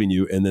they're giving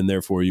you, and then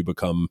therefore you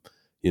become,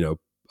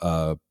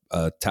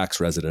 a tax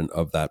resident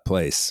of that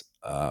place.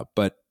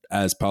 But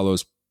as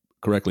Paulo's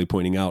correctly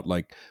pointing out,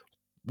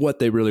 what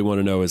they really want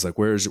to know is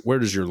where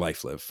does your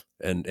life live,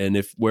 and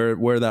if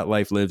where that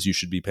life lives, you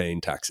should be paying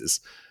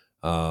taxes.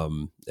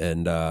 And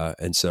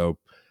so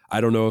I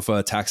don't know if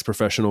a tax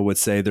professional would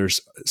say there's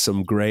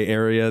some gray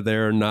area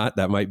there or not.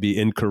 That might be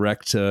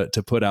incorrect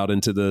to put out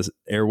into the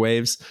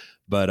airwaves,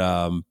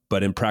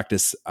 but in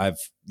practice,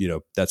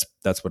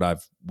 that's what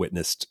I've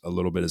witnessed a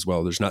little bit as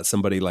well. There's not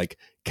somebody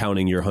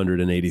counting your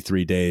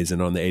 183 days,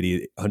 and on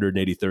the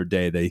 183rd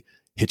day they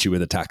hit you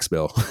with a tax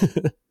bill.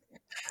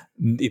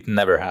 It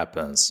never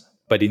happens,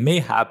 but it may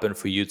happen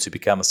for you to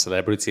become a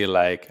celebrity.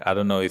 I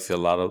don't know if a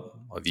lot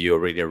of you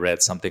already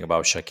read something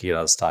about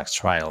Shakira's tax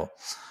trial,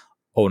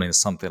 owning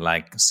something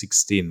like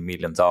 $16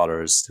 million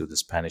to the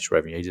Spanish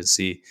Revenue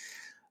Agency.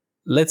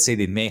 Let's say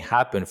it may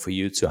happen for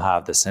you to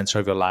have the center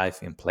of your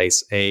life in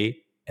place A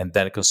and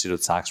then consider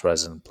tax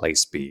resident in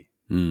place B.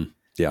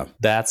 Yeah.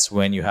 That's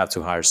when you have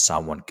to hire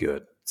someone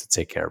good to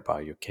take care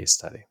about your case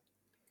study.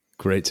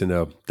 Great to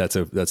know. That's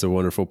a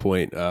wonderful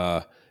point.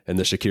 And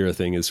the Shakira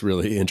thing is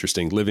really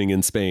interesting. Living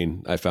in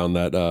Spain, I found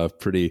that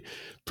pretty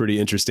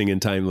interesting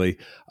and timely.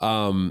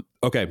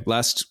 Okay,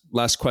 last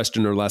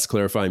question or last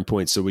clarifying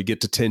point. So we get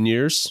to 10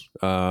 years.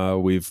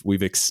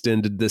 We've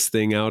extended this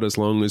thing out as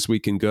long as we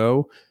can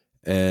go,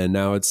 and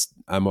now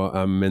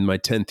I'm in my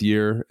 10th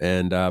year,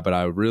 and but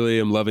I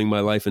really am loving my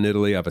life in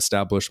Italy. I've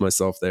established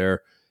myself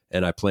there,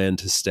 and I plan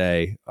to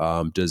stay.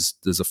 Does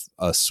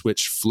a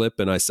switch flip,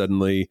 and I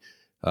suddenly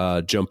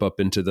jump up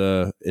into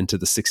the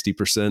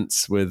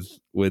 60%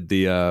 with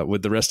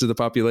the rest of the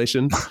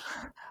population?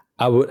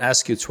 I would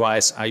ask you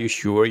twice, are you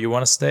sure you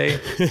want to stay?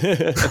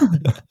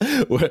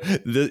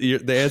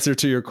 The answer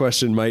to your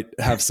question might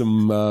have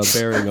some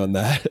bearing on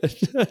that.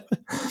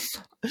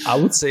 I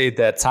would say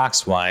that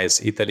tax-wise,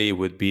 Italy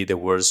would be the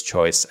worst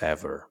choice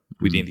ever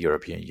within the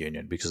European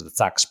Union because the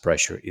tax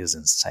pressure is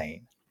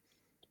insane.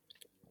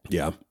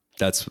 Yeah.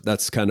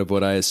 That's kind of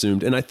what I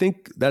assumed. And I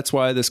think that's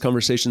why this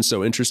conversation is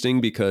so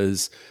interesting,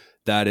 because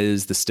that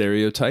is the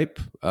stereotype.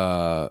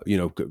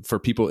 For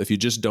people, if you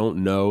just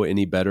don't know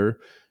any better,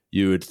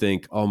 you would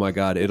think, oh my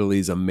God,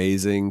 Italy's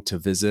amazing to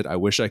visit. I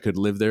wish I could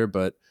live there,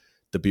 but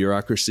the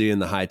bureaucracy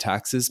and the high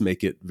taxes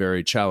make it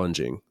very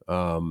challenging.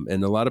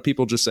 And a lot of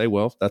people just say,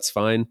 well, that's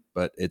fine,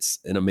 but it's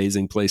an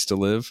amazing place to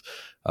live.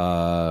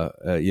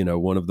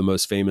 One of the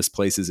most famous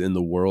places in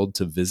the world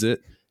to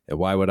visit. And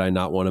why would I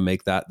not want to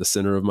make that the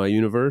center of my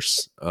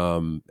universe?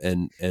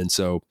 And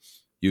so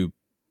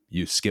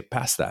you skip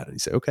past that and you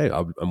say, okay,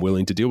 I'm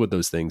willing to deal with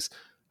those things.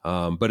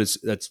 But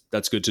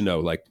that's good to know.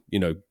 Like,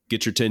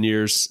 get your 10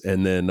 years,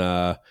 and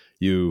then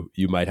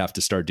you might have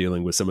to start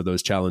dealing with some of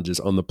those challenges.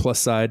 On the plus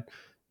side,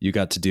 you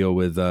got to deal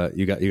with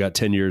you got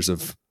 10 years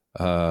of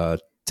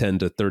 10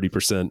 to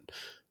 30%,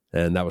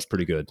 and that was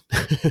pretty good.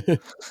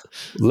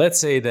 Let's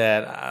say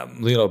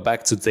that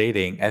back to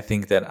dating. I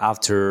think that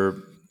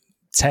after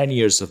 10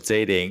 years of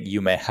dating,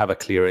 you may have a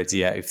clear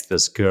idea if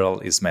this girl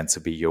is meant to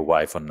be your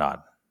wife or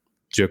not.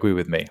 Do you agree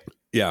with me?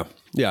 Yeah.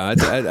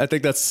 I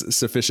think that's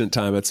sufficient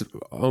time. That's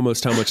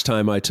almost how much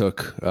time I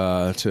took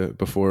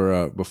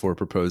before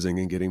proposing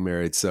and getting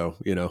married. So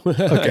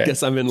okay. I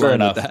guess I'm in line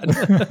with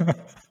that.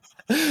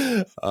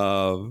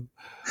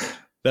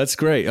 That's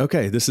great.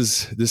 Okay, this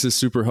is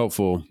super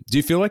helpful. Do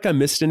you feel like I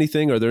missed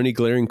anything? Are there any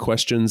glaring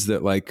questions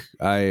that like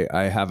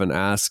I haven't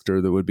asked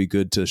or that would be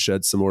good to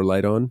shed some more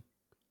light on?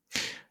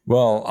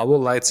 Well, I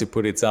would like to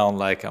put it down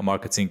like a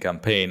marketing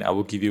campaign. I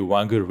will give you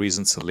one good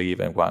reason to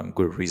leave and one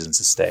good reason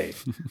to stay.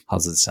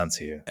 How's it sound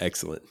to you?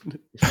 Excellent.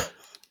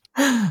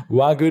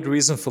 One good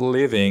reason for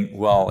leaving.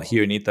 Well,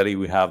 here in Italy,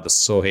 we have the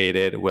so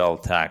hated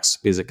wealth tax.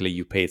 Basically,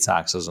 you pay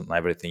taxes on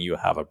everything you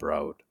have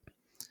abroad.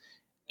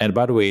 And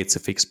by the way, it's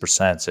a fixed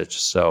percentage.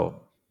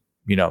 So,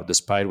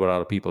 despite what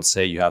other people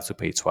say, you have to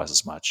pay twice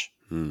as much.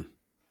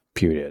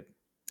 Period.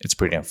 It's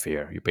pretty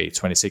unfair. You pay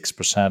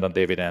 26% on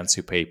dividends.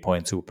 You pay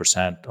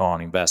 0.2% on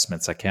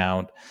investments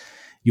account.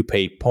 You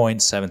pay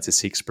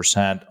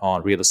 0.76%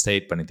 on real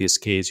estate. But in this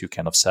case, you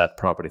can offset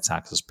property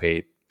taxes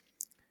paid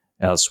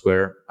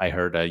elsewhere. I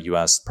heard that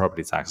U.S.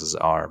 property taxes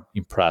are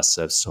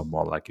impressive, so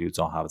more likely you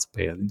don't have to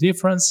pay the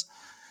difference.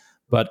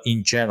 But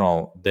in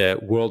general, the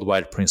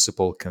worldwide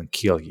principle can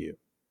kill you.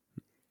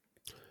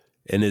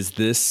 And is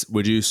this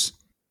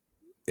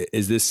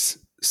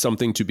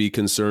something to be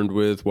concerned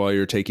with while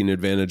you're taking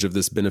advantage of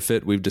this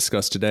benefit we've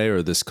discussed today,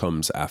 or this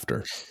comes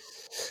after?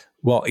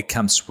 Well, it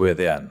comes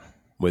within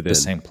the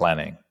same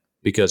planning.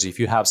 Because if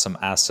you have some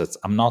assets,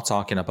 I'm not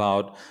talking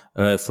about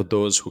for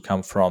those who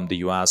come from the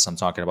US, I'm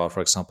talking about,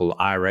 for example,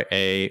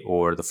 IRA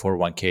or the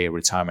 401k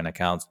retirement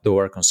accounts. They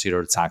are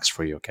considered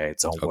tax-free, okay?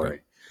 Don't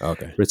worry.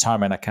 Okay.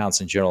 Retirement accounts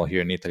in general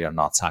here in Italy are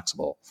not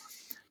taxable.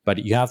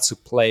 But you have to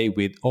play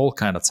with all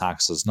kinds of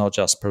taxes, not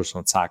just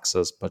personal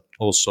taxes, but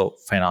also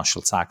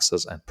financial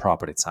taxes and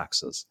property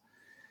taxes.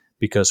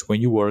 Because when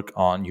you work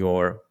on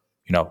your,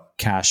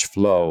 cash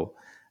flow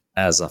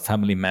as a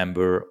family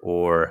member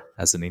or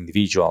as an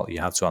individual,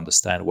 you have to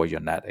understand what your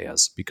net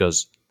is,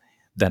 because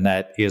the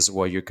net is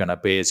what you're going to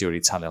base your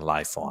Italian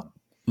life on.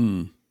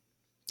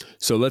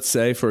 So let's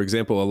say, for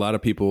example, a lot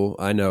of people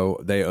I know,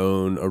 they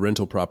own a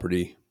rental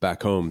property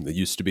back home. That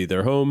used to be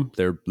their home.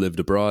 They're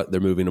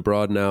moving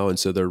abroad now. And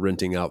so they're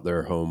renting out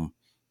their home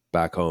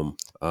back home.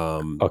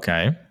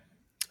 Okay.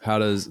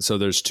 So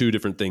there's two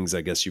different things,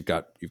 I guess. You've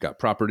got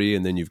property,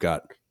 and then you've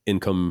got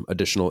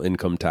additional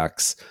income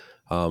tax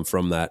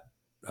from that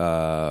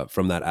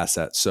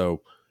asset.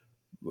 So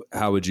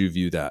how would you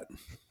view that?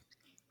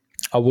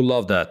 I would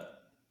love that.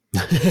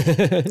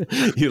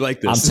 You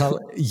like this?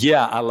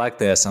 Yeah, I like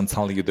this. I'm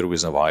telling you the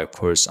reason why. Of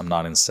course, I'm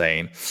not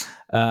insane.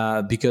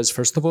 Because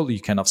first of all, you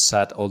can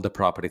offset all the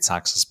property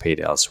taxes paid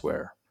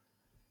elsewhere.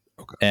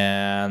 Okay.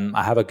 And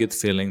I have a good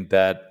feeling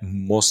that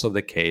most of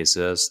the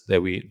cases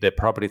that the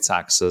property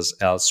taxes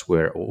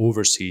elsewhere or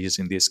overseas,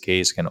 in this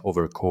case, can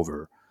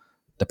overcover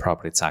the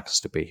property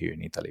taxes to pay here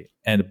in Italy.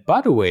 And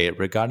by the way,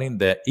 regarding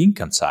the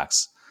income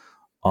tax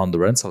on the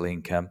rental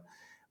income,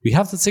 we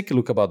have to take a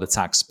look about the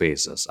tax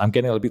basis. I'm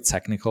getting a little bit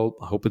technical.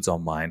 I hope you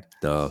don't mind.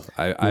 No,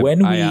 I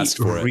asked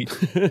for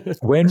it.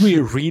 When we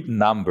read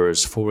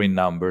numbers, foreign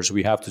numbers,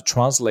 we have to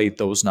translate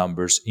those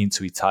numbers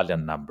into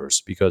Italian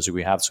numbers because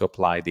we have to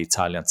apply the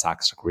Italian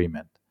tax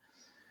agreement.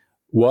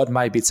 What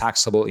might be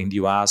taxable in the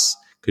US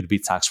could be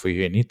tax-free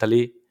here in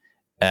Italy.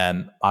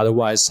 And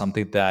otherwise,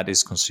 something that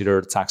is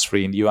considered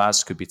tax-free in the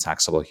US could be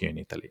taxable here in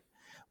Italy.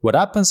 What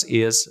happens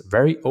is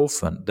very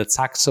often the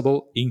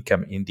taxable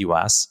income in the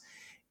US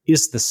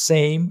is the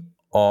same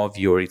of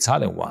your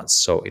Italian ones.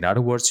 So in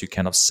other words, you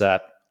can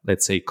offset,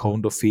 let's say,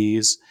 condo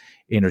fees,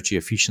 energy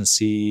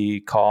efficiency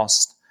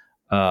cost,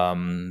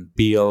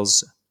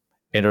 bills,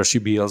 energy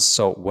bills.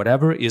 So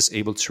whatever is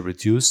able to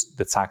reduce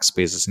the tax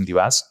basis in the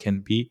US can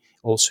be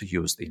also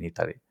used in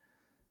Italy.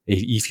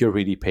 If you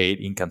already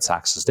paid income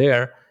taxes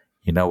there,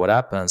 you know what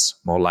happens?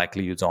 More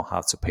likely you don't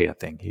have to pay a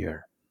thing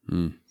here.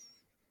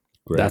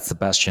 That's the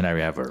best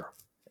scenario ever.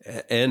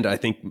 And I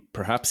think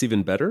perhaps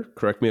even better,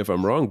 correct me if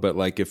I'm wrong, but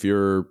like if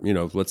you're,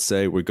 let's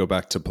say we go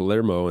back to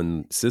Palermo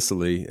in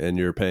Sicily and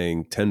you're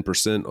paying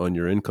 10% on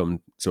your income.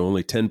 So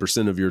only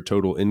 10% of your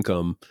total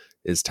income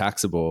is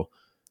taxable.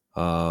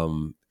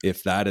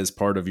 If that is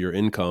part of your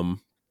income,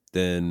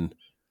 then...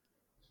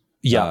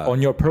 Yeah,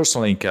 on your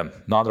personal income,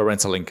 not a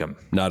rental income.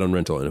 Not on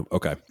rental income.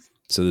 Okay.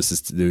 So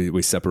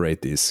we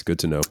separate these. Good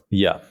to know.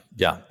 Yeah.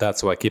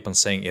 That's why I keep on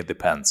saying it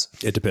depends.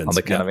 It depends on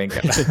the kind of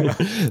income.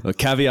 A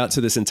caveat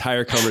to this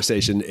entire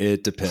conversation: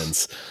 it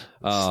depends.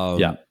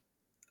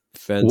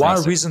 Fantastic.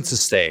 One reason to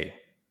stay,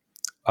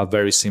 a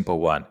very simple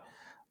one.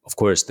 Of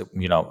course,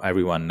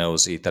 everyone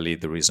knows Italy.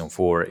 The reason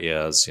for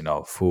is,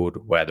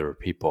 food, weather,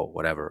 people,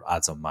 whatever. I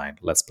don't mind.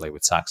 Let's play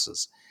with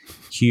taxes.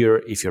 Here,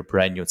 if you're a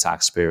brand new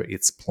taxpayer,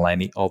 it's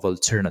plenty of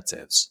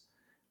alternatives.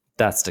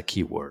 That's the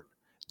key word.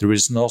 There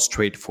is no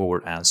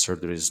straightforward answer.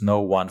 There is no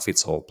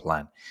one-fits-all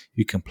plan.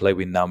 You can play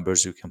with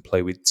numbers. You can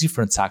play with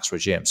different tax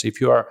regimes. If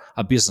you are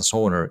a business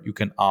owner, you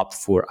can opt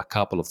for a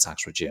couple of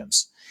tax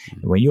regimes.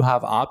 Mm-hmm. When you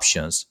have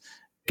options,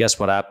 guess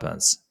what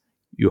happens?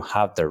 You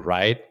have the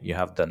right.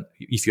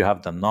 If you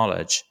have the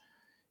knowledge,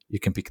 you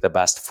can pick the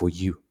best for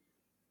you.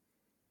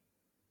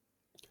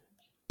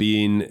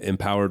 Being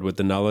empowered with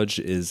the knowledge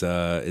is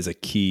a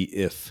key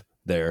if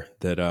there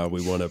that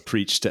we want to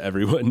preach to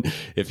everyone.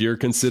 If you're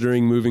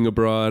considering moving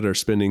abroad or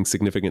spending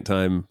significant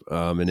time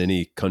in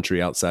any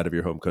country outside of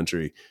your home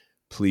country,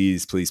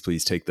 please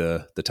take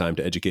the time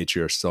to educate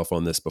yourself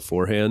on this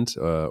beforehand,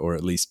 or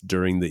at least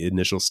during the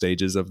initial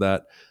stages of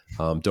that.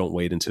 Don't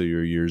wait until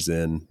you're years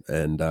in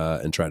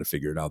and try to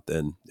figure it out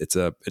then.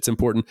 It's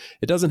important.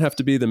 It doesn't have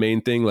to be the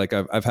main thing. Like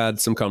I've had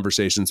some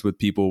conversations with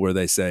people where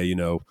they say,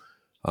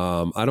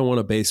 I don't want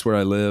to base where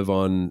I live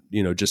on,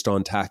 just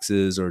on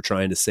taxes or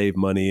trying to save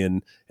money.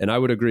 And I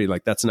would agree,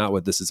 like, that's not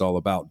what this is all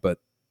about. But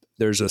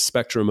there's a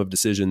spectrum of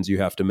decisions you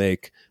have to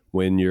make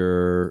when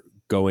you're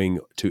going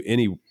to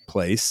any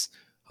place,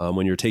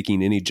 when you're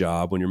taking any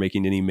job, when you're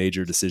making any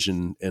major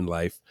decision in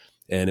life,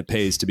 and it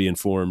pays to be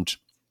informed.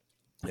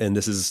 And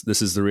this is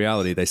the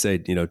reality. They say,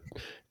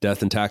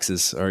 death and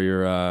taxes are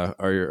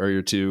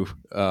your two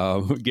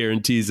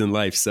guarantees in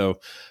life. So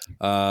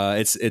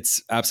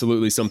it's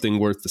absolutely something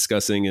worth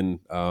discussing. And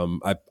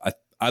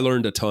I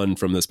learned a ton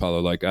from this, Paolo.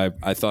 Like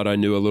I thought I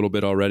knew a little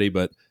bit already,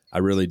 but I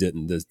really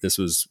didn't. This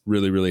was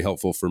really, really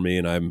helpful for me,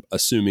 and I'm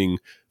assuming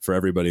for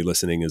everybody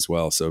listening as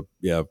well. So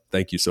yeah,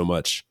 thank you so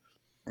much.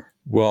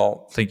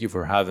 Well, thank you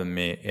for having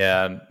me.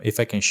 And if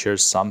I can share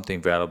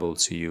something valuable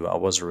to you, I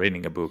was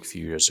reading a book a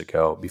few years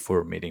ago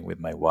before meeting with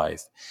my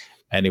wife,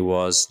 and it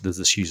was the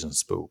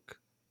Decisions book.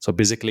 So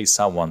basically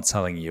someone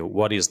telling you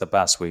what is the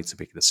best way to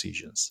make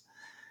decisions.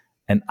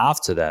 And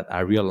after that,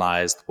 I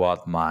realized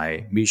what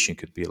my mission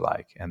could be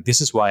like. And this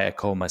is why I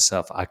call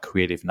myself a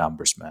creative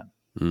numbers man.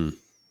 Mm.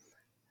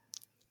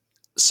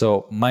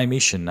 So my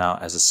mission now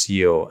as a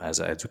CEO, as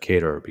an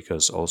educator,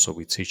 because also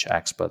we teach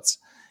expats,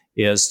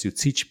 is to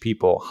teach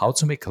people how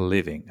to make a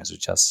living, as you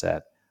just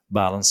said,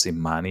 balancing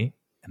money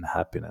and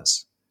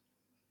happiness.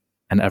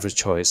 And every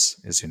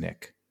choice is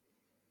unique.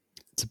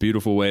 It's a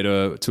beautiful way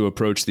to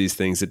approach these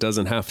things. It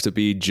doesn't have to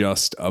be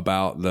just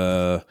about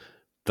the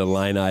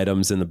line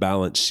items in the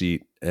balance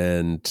sheet,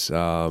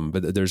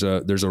 but there's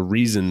a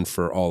reason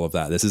for all of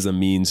that. This is a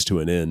means to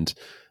an end,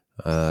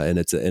 and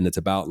it's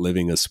about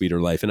living a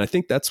sweeter life. And I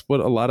think that's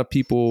what a lot of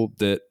people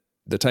the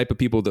type of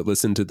people that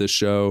listen to this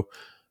show.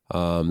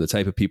 The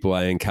type of people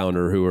I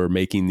encounter who are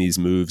making these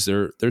moves,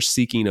 they're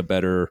seeking a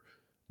better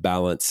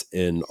balance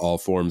in all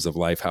forms of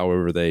life,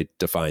 however they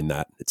define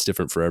that. It's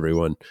different for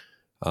everyone.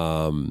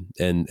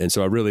 And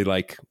so I really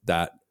like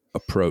that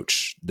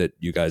approach that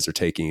you guys are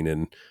taking.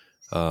 And,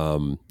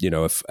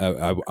 if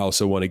I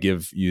also want to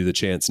give you the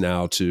chance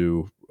now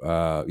to,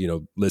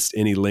 list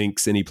any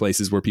links, any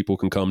places where people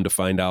can come to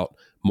find out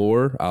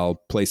more.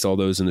 I'll place all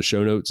those in the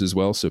show notes as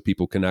well, so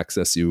people can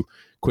access you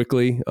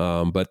quickly.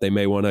 But they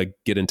may want to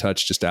get in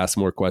touch, just ask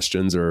more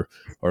questions or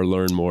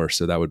learn more.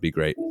 So that would be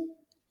great.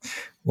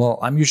 Well,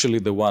 I'm usually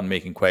the one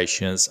making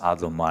questions. I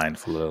don't mind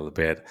for a little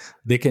bit.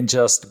 They can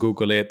just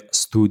Google it,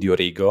 Studio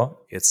Rigo.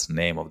 It's the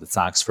name of the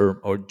tax firm,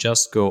 or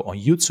just go on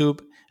YouTube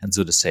and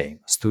do the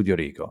same, Studio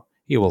Rigo.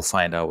 You will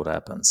find out what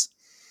happens.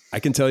 I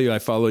can tell you, I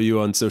follow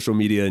you on social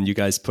media, and you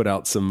guys put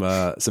out some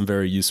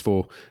very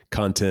useful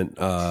content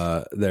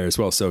there as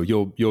well. So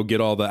you'll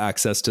get all the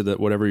access to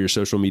whatever your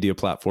social media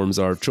platforms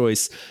are of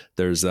choice.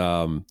 There's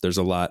a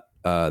lot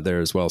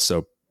there as well.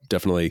 So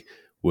definitely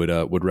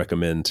would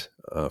recommend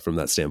from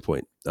that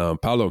standpoint.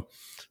 Paolo,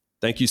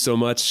 thank you so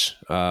much.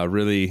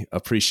 Really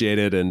appreciate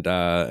it, and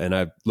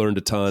I've learned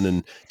a ton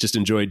and just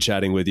enjoyed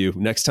chatting with you.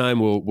 Next time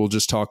we'll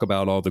just talk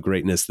about all the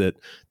greatness that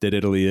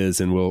Italy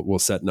is, and we'll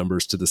set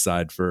numbers to the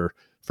side for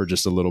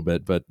just a little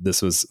bit. But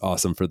this was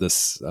awesome for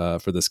this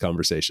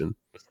conversation.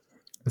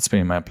 It's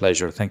been my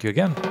pleasure. Thank you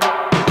again.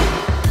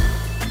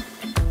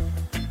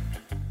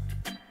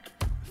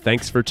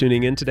 Thanks for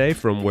tuning in today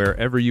from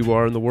wherever you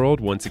are in the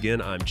world. Once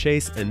again, I'm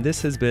Chase, and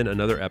this has been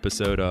another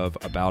episode of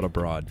About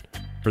Abroad.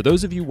 For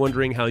those of you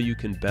wondering how you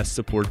can best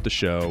support the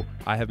show,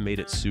 I have made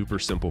it super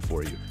simple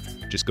for you.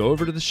 Just go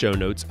over to the show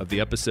notes of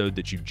the episode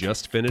that you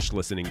just finished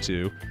listening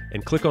to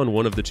and click on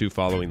one of the two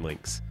following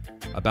links.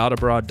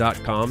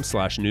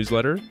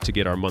 aboutabroad.com/newsletter to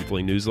get our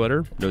monthly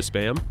newsletter, no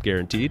spam,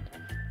 guaranteed,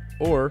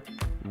 or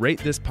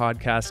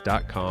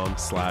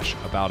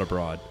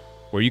ratethispodcast.com/aboutabroad,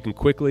 where you can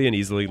quickly and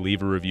easily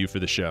leave a review for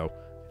the show.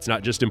 It's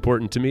not just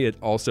important to me, it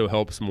also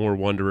helps more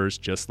wanderers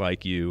just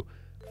like you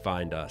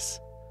find us.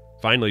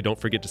 Finally, don't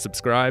forget to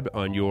subscribe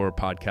on your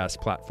podcast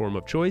platform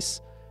of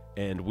choice,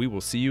 and we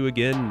will see you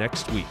again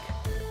next week.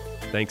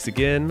 Thanks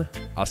again.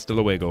 Hasta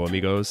luego,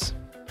 amigos.